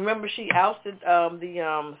remember she ousted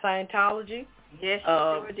the Scientology. Yes, she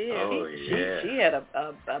sure did. Oh, yeah. She had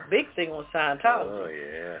a big thing on Scientology. Oh,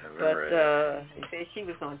 yeah. But she said she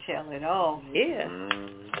was going to tell it all. Yeah.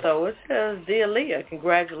 So it says, Dear Leah,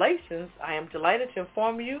 congratulations. I am delighted to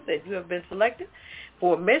inform you that you have been selected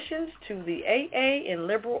for admissions to the AA in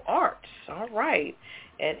Liberal Arts. All right.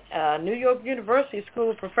 At New York University School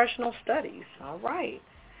of Professional Studies. All right.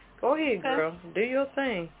 Go ahead, girl. Do your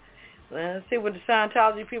thing. Let's see what the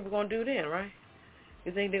Scientology people are going to do then, right?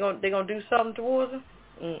 You think they're gonna do something towards him?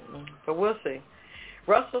 But we'll see.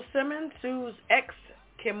 Russell Simmons sues ex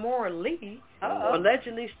Kimora Lee for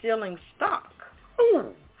allegedly stealing stock.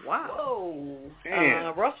 Ooh. Wow.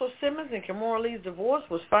 Whoa. Russell Simmons and Kimora Lee's divorce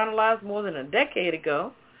was finalized more than a decade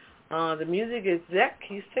ago. The music exec,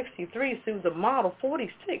 he's 63, sues the model,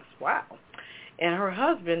 46. Wow. And her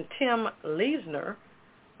husband, Tim Leisner,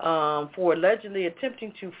 for allegedly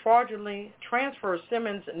attempting to fraudulently transfer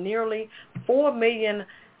Simmons nearly 4 million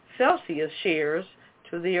Celsius shares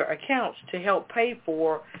to their accounts to help pay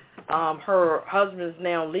for her husband's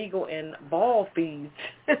now legal and ball fees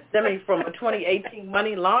stemming from a 2018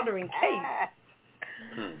 money laundering case.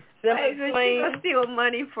 Simmons claimed steal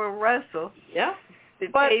money from Russell. Yeah. To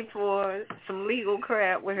pay for some legal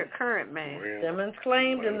crap with her current man. Simmons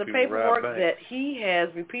claimed in the paperwork that he has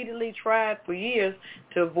repeatedly tried for years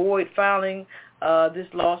to avoid filing this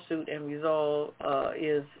lawsuit, and resolve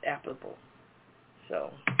is applicable.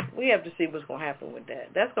 So we have to see what's going to happen with that.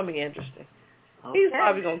 That's going to be interesting. Okay. He's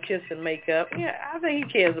probably going to kiss and make up. Yeah, I think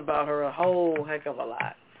he cares about her a whole heck of a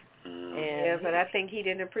lot. Yeah, but I think he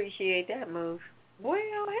didn't appreciate that move. Well,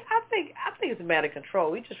 I think it's a matter of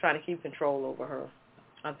control. He's just trying to keep control over her.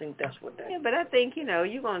 I think that's what that is. Yeah, but I think,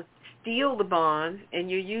 you're going to steal the bonds and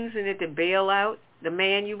you're using it to bail out the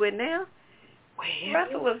man you with now? Well,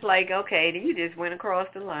 Russell was like, okay, you just went across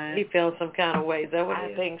the line. He felt some kind of way. Is that what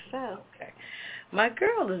I think so. Okay. My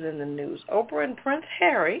girl is in the news. Oprah and Prince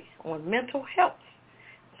Harry on mental health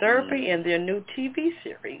therapy in their new TV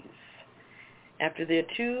series. After their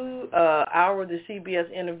 2-hour the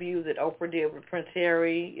CBS interview that Oprah did with Prince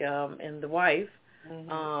Harry and the wife,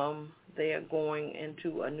 they are going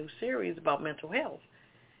into a new series about mental health.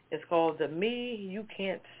 It's called The Me You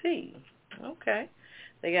Can't See. Okay.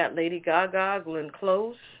 They got Lady Gaga, Glenn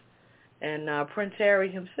Close, and Prince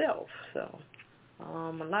Harry himself. So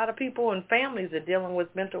a lot of people and families are dealing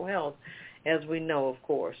with mental health, as we know, of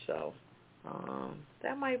course. So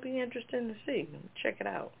that might be interesting to see. Check it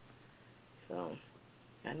out. So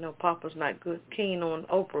I know Papa's not keen on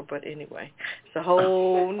Oprah, but anyway, it's a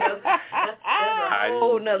whole nother.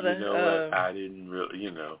 I didn't really,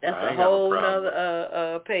 That's I a whole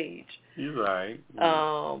nother page. You're right.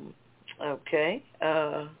 Okay.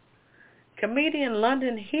 Comedian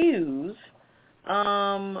London Hughes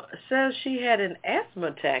says she had an asthma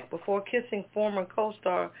attack before kissing former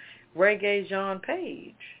co-star Reggae Jean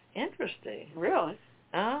Page. Interesting. Really?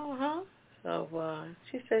 Uh-huh. So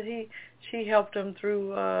she said she helped him through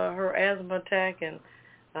her asthma attack and,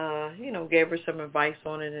 gave her some advice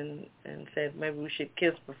on it and said maybe we should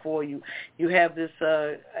kiss before you have this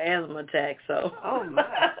asthma attack. So. Oh, my.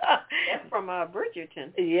 That's from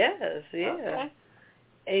Bridgerton. Yes, yeah. Okay.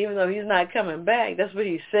 Even though he's not coming back, that's what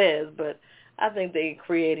he says, but I think they're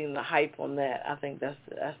creating the hype on that. I think that's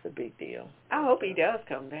the big deal. I hope he does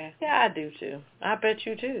come back. Yeah, I do too. I bet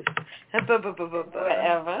you too.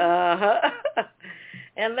 Whatever.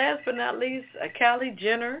 And last but not least, Kylie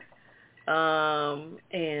Jenner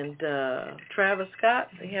and Travis Scott,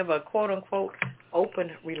 they have a quote-unquote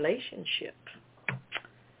open relationship.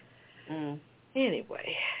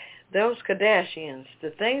 Anyway, those Kardashians,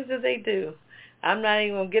 the things that they do, I'm not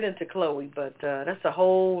even going to get into Khloe, but that's a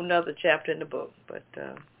whole nother chapter in the book. But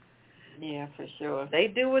yeah, for sure. They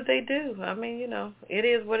do what they do. I mean, it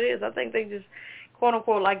is what it is. I think they just,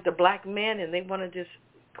 quote-unquote, like the black men, and they want to just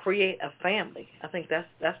create a family. I think that's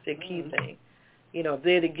the key thing. If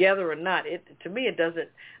they're together or not, to me it doesn't,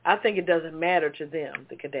 I think it doesn't matter to them,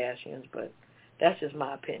 the Kardashians, but that's just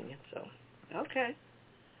my opinion. So. Okay.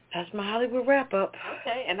 That's my Hollywood wrap-up.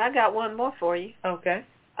 Okay, and I got one more for you. Okay.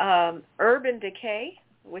 Urban Decay,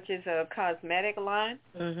 which is a cosmetic line,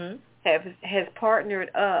 has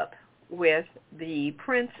partnered up with the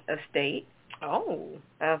Prince estate. Oh.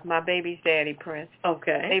 Of my baby's daddy, Prince.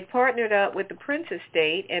 Okay. They partnered up with the Prince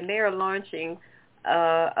estate, and they are launching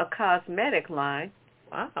a cosmetic line.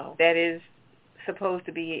 Wow. That is supposed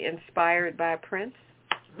to be inspired by Prince.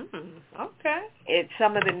 Okay. It's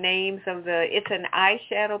some of the names of it's an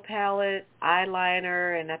eyeshadow palette,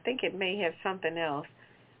 eyeliner, and I think it may have something else.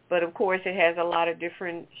 But, of course, it has a lot of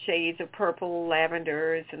different shades of purple,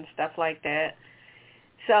 lavenders, and stuff like that.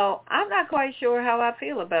 So I'm not quite sure how I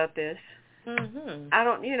feel about this. I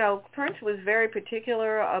don't, Prince was very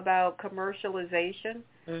particular about commercialization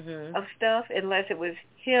of stuff unless it was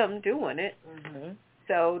him doing it.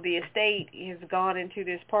 So the estate has gone into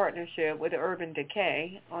this partnership with Urban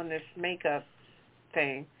Decay on this makeup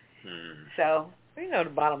thing. So...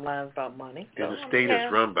 the bottom line is about money. And the state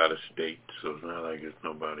is run by the state, so it's not like it's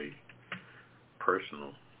nobody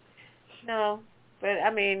personal. No, but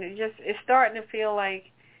I mean, it's starting to feel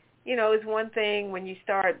like you know, it's one thing when you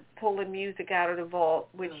start pulling music out of the vault,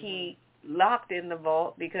 which he locked in the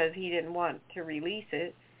vault because he didn't want to release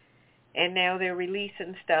it. And now they're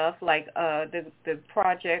releasing stuff like the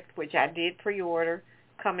project, which I did pre-order,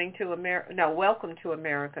 Coming to America. No, Welcome to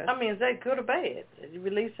America. I mean, is that good or bad?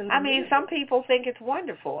 Releasing the I mean, music? some people think it's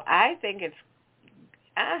wonderful. I think it's,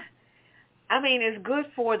 I mean, it's good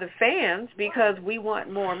for the fans because we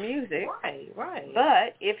want more music. Right.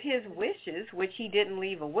 But if his wishes, which he didn't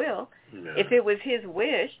leave a will, if it was his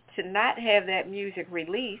wish to not have that music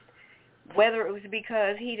released, whether it was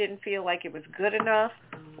because he didn't feel like it was good enough,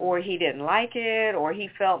 or he didn't like it, or he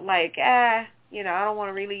felt like, you know, I don't want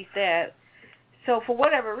to release that. So for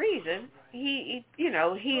whatever reason, he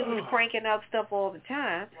was cranking out stuff all the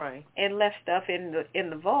time, and left stuff in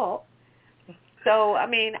the vault. So I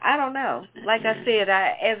mean, I don't know. Like I said,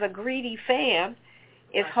 as a greedy fan,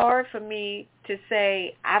 it's hard for me to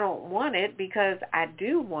say I don't want it because I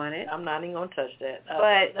do want it. I'm not even gonna touch that.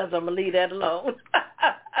 But I'm gonna leave that alone.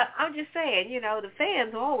 I'm just saying, you know, the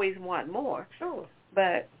fans always want more. Sure.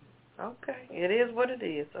 But okay, it is what it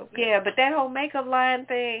is. Okay. Yeah, but that whole makeup line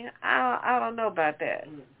thing, I don't know about that.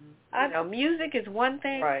 You know, music is one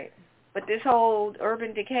thing, right? But this whole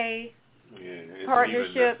Urban Decay it's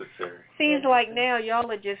partnership seems Yeah. like now y'all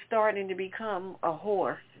are just starting to become a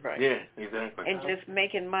whore. Right. Yeah, exactly. And just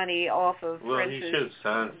making money off of Well, Prince's he should have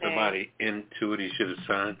signed somebody into it. He should have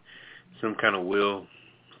signed some kind of will,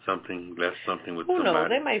 something, left something with Who somebody. knows?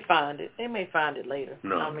 They may find it. They may find it later.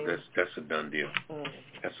 No, I mean, that's a done deal.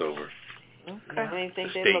 That's over. Okay. I didn't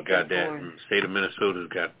think The they state looked got at that. porn. State of Minnesota's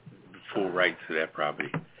got full rights to that property.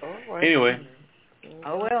 All right. Anyway.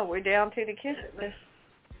 Oh well, we're down to the kiss it list.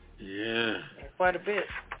 Yeah. Quite a bit.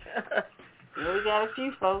 Well, we got a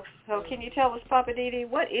few folks. So can you tell us, Papa Didi,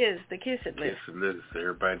 what is the kiss it list? Kiss it list.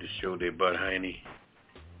 Everybody to show their butt hiney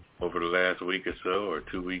over the last week or so, or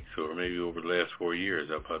 2 weeks, or maybe over the last 4 years.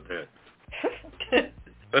 How about that?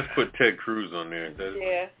 Let's put Ted Cruz on there.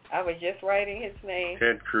 Yeah, I was just writing his name.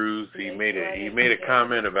 Ted Cruz. He made a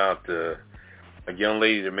comment about a young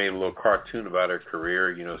lady that made a little cartoon about her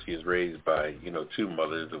career. You know, she was raised by, you know, two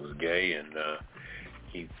mothers that was gay, and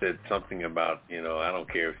he said something about, you know, I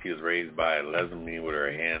don't care if she was raised by a lesbian with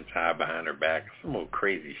her hands tied behind her back, some old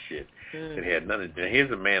crazy shit. It had nothing to do.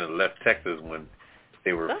 Here's a man that left Texas when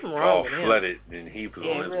they were all flooded, and he was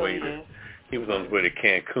on his way to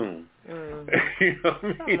Cancun. You know what I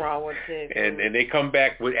mean? Something wrong with it. And they come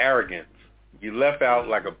back with arrogance. You left out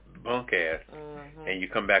like a punk ass, and you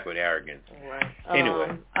come back with arrogance. Right.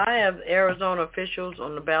 Anyway, I have Arizona officials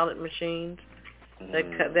on the ballot machines.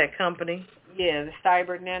 That company. Yeah, the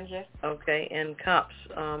Cyber Ninja. Okay, and cops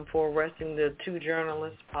for arresting the two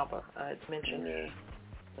journalists Papa had mentioned. Yeah.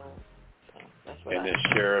 So that's what and the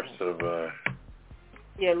sheriffs of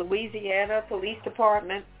Louisiana Police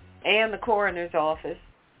Department and the coroner's office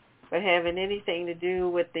for having anything to do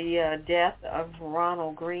with the death of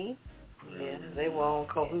Ronald Green. Yeah, they were all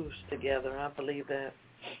cahoots together. I believe that.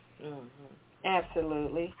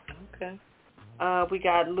 Absolutely. Okay. We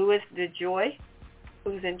got Louis DeJoy,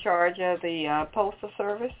 who's in charge of the Postal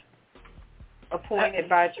Service, appointed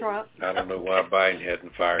by Trump. I don't know why Biden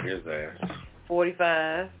hadn't fired his ass.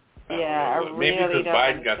 45. Yeah, I maybe really because don't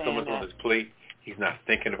Biden got so understand much that. on his plate, he's not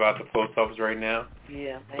thinking about the post office right now.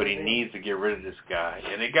 Yeah. But he needs to get rid of this guy.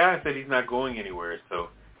 And the guy said he's not going anywhere, so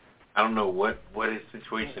I don't know what his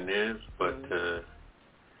situation is, but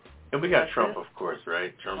and we got Trump, of course,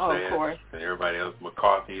 right? Trump's ass. Of course. And everybody else,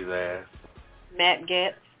 McCarthy's ass. Matt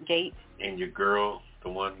Gaetz. And your girl, the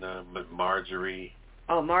one, Marjorie.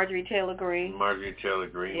 Oh, Marjorie Taylor Greene. Marjorie Taylor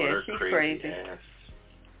Greene Yeah, with her she's crazy crazy. ass.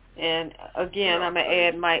 And again, I'm going to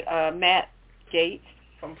add Matt Gaetz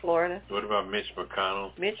from Florida. What about Mitch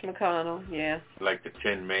McConnell? Mitch McConnell, yeah. Like the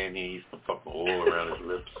Tin Man, he used to fucking oil around his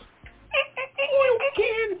lips.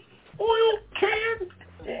 Oil can!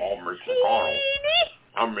 Oh, Mitch McConnell.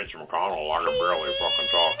 I'm Mitch McConnell. I can barely fucking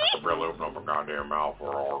talk. I can barely open up a goddamn mouth.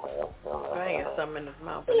 I ain't got something in his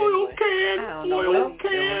mouth. Oil Anyway. can! Oil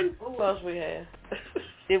can! Who else we have?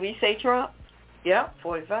 Did we say Trump? Yep,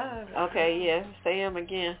 45. Okay, yeah. Say him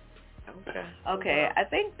again. Okay, I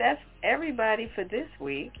think that's everybody for this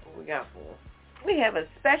week. What we got for? We have a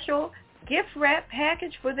special gift wrap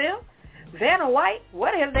package for them. Vanna White,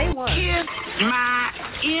 what have they won? Kiss my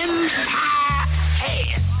entire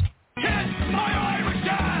ass. Kiss my Irish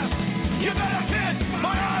ass. You better kiss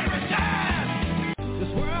my Irish ass.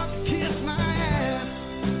 This world, kiss my ass.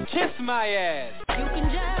 Kiss my ass. You can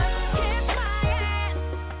just kiss my ass.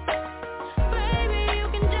 Baby, you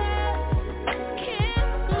can just kiss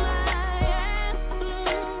my ass.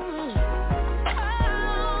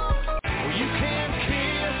 Oh. You can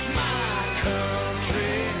kiss my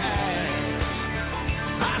country ass.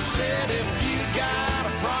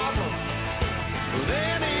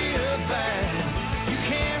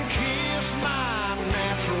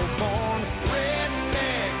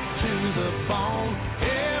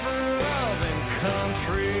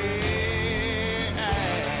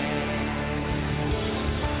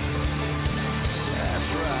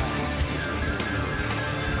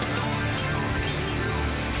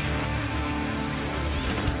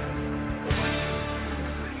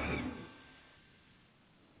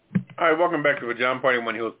 All right, welcome back to the Pajama Party.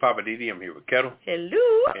 One Hills Papa Didi. I'm here with Kettle.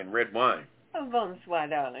 Hello. And Red Wine. Oh, bonsoir,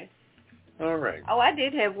 darling. All right. Oh, I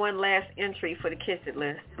did have one last entry for the Kiss It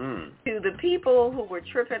list. Mm. To the people who were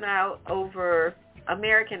tripping out over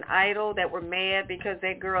American Idol that were mad because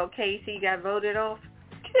that girl Casey got voted off,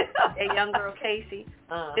 that young girl Casey,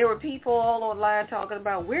 there were people all online talking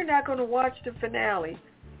about, we're not going to watch the finale.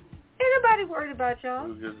 Ain't nobody worried about y'all.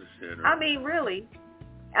 Who gives a shit, right? I mean, really.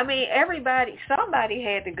 I mean, somebody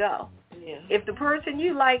had to go. Yeah. If the person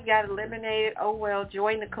you like got eliminated, oh well,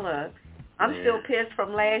 join the club. I'm still pissed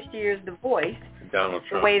from last year's The Voice, Donald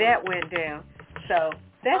Trump. the way that went down. So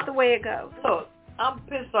that's the way it goes. Look, I'm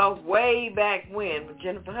pissed off way back when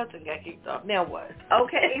Jennifer Hudson got kicked off. Now what?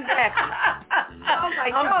 Okay, exactly. I'm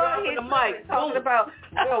like, I'm no, dropping the mic. talking about,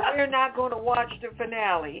 well, we're not going to watch the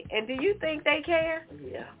finale. And do you think they care?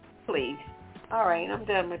 Yeah. Please. All right, I'm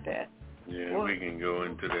done with that. Yeah, we can go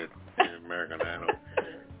into that American Idol.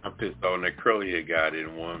 I'm pissed off that curly hair guy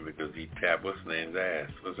didn't win because he tapped what's his name's ass.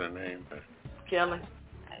 What's her name? Kelly.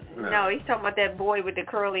 No, he's talking about that boy with the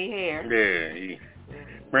curly hair. Yeah,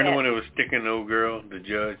 remember when it was sticking the old girl, the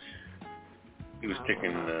judge? He was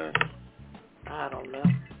sticking, I don't know.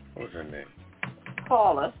 what's her name?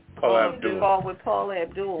 Paula. Paula Abdul. Involved with Paula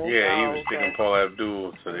Abdul. Yeah, he was sticking Paula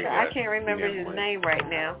Abdul. So they I can't remember his name right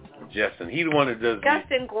now. Justin. He the one that does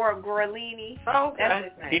Justin Gorlini. Okay. That's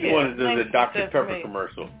his name. He the one that does the Dr. for Pepper me.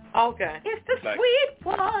 commercial. Okay. It's the Like- sweet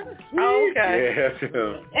one. Okay. Yeah, that's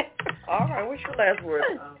him. All right. What's your last word,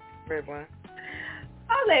 Red Wine?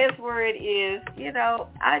 My last word is,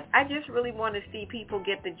 I just really want to see people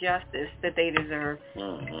get the justice that they deserve.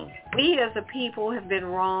 Mm-hmm. We as a people have been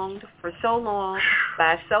wronged for so long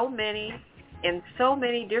by so many in so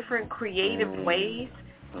many different creative ways.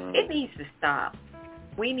 It needs to stop.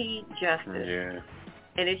 We need justice. Yeah.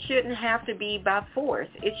 And it shouldn't have to be by force.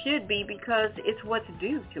 It should be because it's what's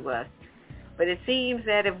due to us. But it seems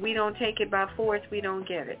that if we don't take it by force, we don't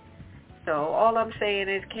get it. So all I'm saying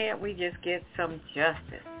is, can't we just get some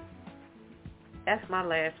justice? That's my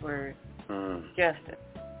last word. Justice.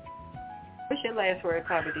 What's your last word,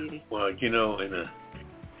 Papa Didi? Well,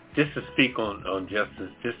 just to speak on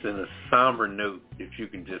justice, just in a somber note, if you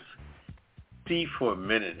can just see for a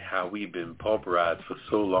minute how we've been pauperized for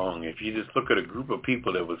so long. If you just look at a group of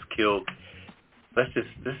people that was killed, let's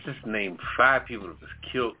just name 5 people that was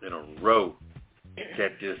killed in a row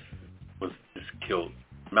that just was just killed.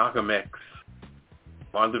 Malcolm X,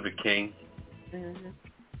 Martin Luther King,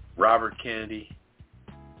 Robert Kennedy,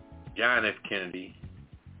 John F. Kennedy,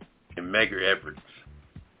 and Medgar Evers.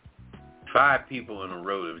 5 people in a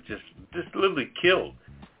row that were just literally killed.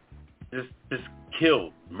 Just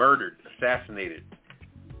killed, murdered, assassinated,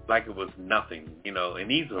 like it was nothing, And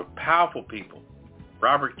these are powerful people.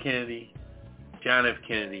 Robert Kennedy, John F.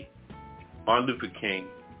 Kennedy, Martin Luther King,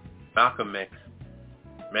 Malcolm X,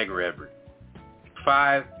 Medgar Evers.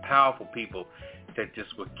 5 powerful people that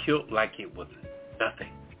just were killed like it was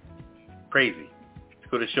nothing. Crazy.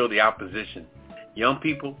 It's going to show the opposition. Young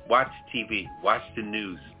people, watch TV, watch the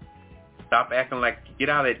news. Stop acting like, get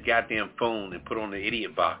out of that goddamn phone and put on the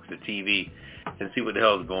idiot box, the TV, and see what the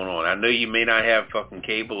hell is going on. I know you may not have fucking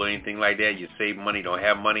cable or anything like that. You save money, don't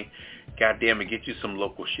have money. Goddamn it, get you some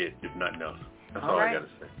local shit, if nothing else. That's all I got to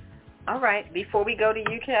say. All right. Before we go to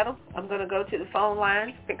you, Kettle, I'm going to go to the phone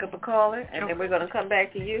line, pick up a caller, and then we're going to come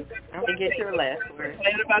back to you and get your last word.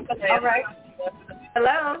 All right.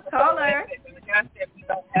 Hello, caller.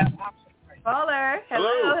 Caller.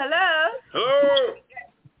 Hello. Hello.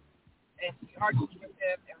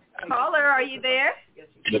 Caller, are you there?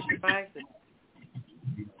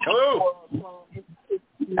 Hello.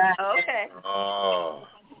 Okay. Oh.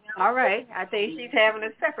 All right. I think she's having a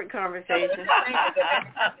separate conversation.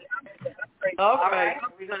 All All right. right.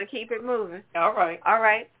 We're going to keep it moving. All right. All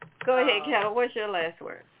right. Go ahead, Kettle. What's your last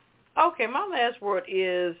word? Okay, my last word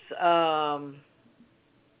is,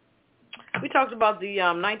 we talked about the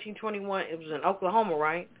 1921, it was in Oklahoma,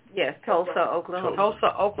 right? Yes, Tulsa, Oklahoma.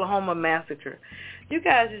 Tulsa, Oklahoma massacre. You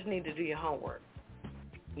guys just need to do your homework.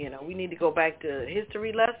 We need to go back to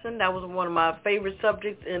history lesson. That was one of my favorite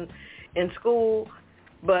subjects in school.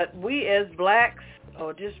 But we as blacks,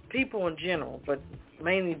 or just people in general, but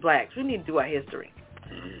mainly blacks, we need to do our history.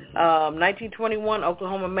 1921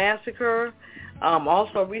 Oklahoma massacre.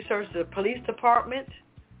 Also research the police department.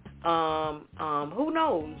 Who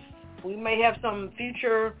knows? We may have some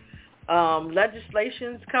future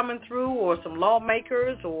legislations coming through, or some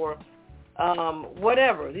lawmakers, or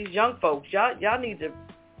whatever. These young folks, y'all need to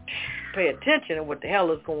pay attention to what the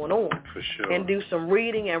hell is going on. For sure. And do some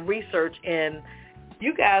reading and research. And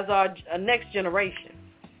you guys are a next generation.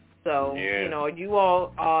 So, you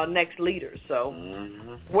all are next leaders. So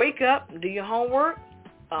wake up, do your homework,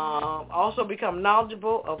 also become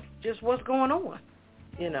knowledgeable of just what's going on.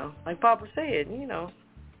 Like Papa said,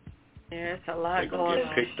 it's a lot going on. They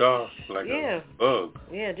get picked off like a bug.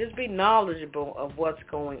 Yeah, just be knowledgeable of what's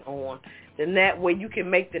going on. Then that way you can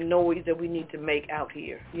make the noise that we need to make out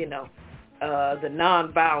here, the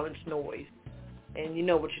non-violence noise. And you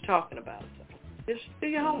know what you're talking about. So just do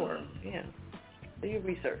your homework. Yeah. Do your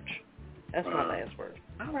research. That's my last word.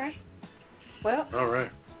 All right. Well. All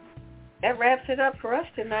right. That wraps it up for us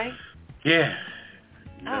tonight. Yeah.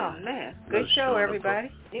 Oh, man. Good show,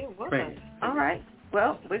 everybody. Yeah, well done. All right.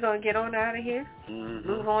 Well, we're going to get on out of here.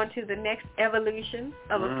 Move on to the next evolution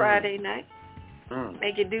of a Friday night.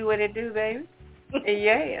 Make it do what it do, baby.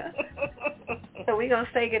 Yeah. So we're going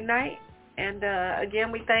to say goodnight. And,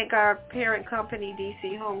 again, we thank our parent company,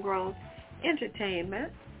 DC Homegrown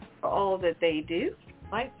Entertainment, for all that they do.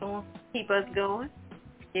 Lights on. Keep us going.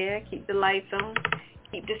 Yeah, keep the lights on.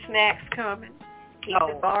 Keep the snacks coming. Keep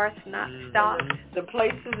the bars not stopped. The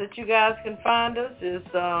places that you guys can find us is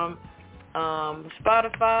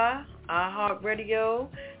Spotify, iHeartRadio,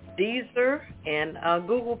 Deezer, and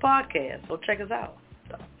Google Podcasts. So check us out.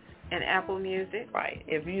 And Apple Music. Right.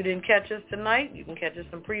 If you didn't catch us tonight, you can catch us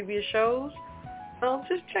in previous shows. So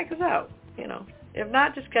just check us out, If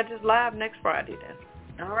not, just catch us live next Friday then.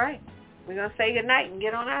 All right. We're going to say goodnight and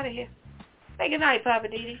get on out of here. Say goodnight, Papa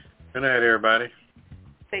Didi. Good night, everybody.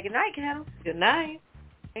 Say goodnight, Cattle. Good night.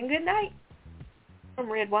 And good night. From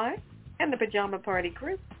Red Wine and the Pajama Party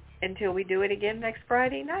crew. Until we do it again next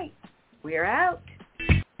Friday night. We're out.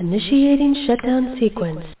 Initiating shutdown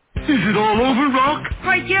sequence. Is it all over, Rock?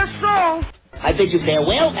 I guess so. I bid you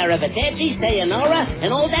farewell, arrivederci, sayonara,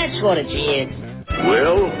 and all that sort of cheers.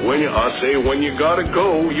 Well, I say when you gotta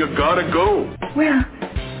go, you gotta go. Well,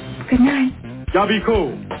 good night.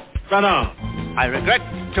 Yabiko. Sana. I regret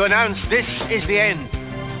to announce this is the end.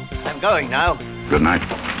 I'm going now. Good night,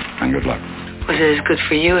 and good luck. Was it as good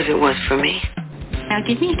for you as it was for me? Now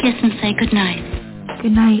give me a kiss and say good night.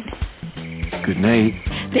 Good night. Good night.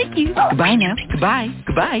 Thank you. Goodbye now. Goodbye.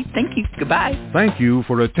 Goodbye. Thank you. Goodbye. Thank you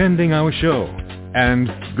for attending our show, and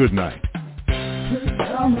good night.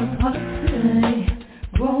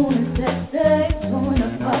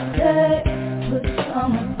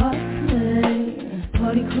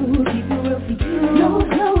 Party crew, keep it real for you. No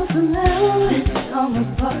clothes allowed. It's summer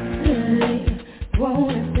party. Grown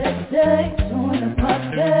and sexy. Join the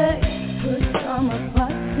party. Good summer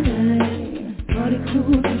party. Party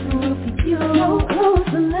crew, keep it real for you. No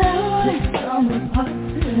clothes allowed. It's summer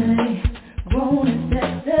party. Grown and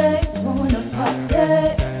sexy. Join the party.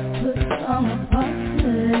 Good summer party.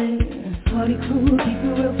 Party crew, keep it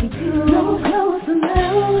real for you. No clothes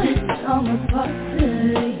allowed. It's summer party.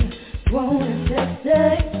 Grown and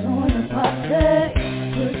sexy.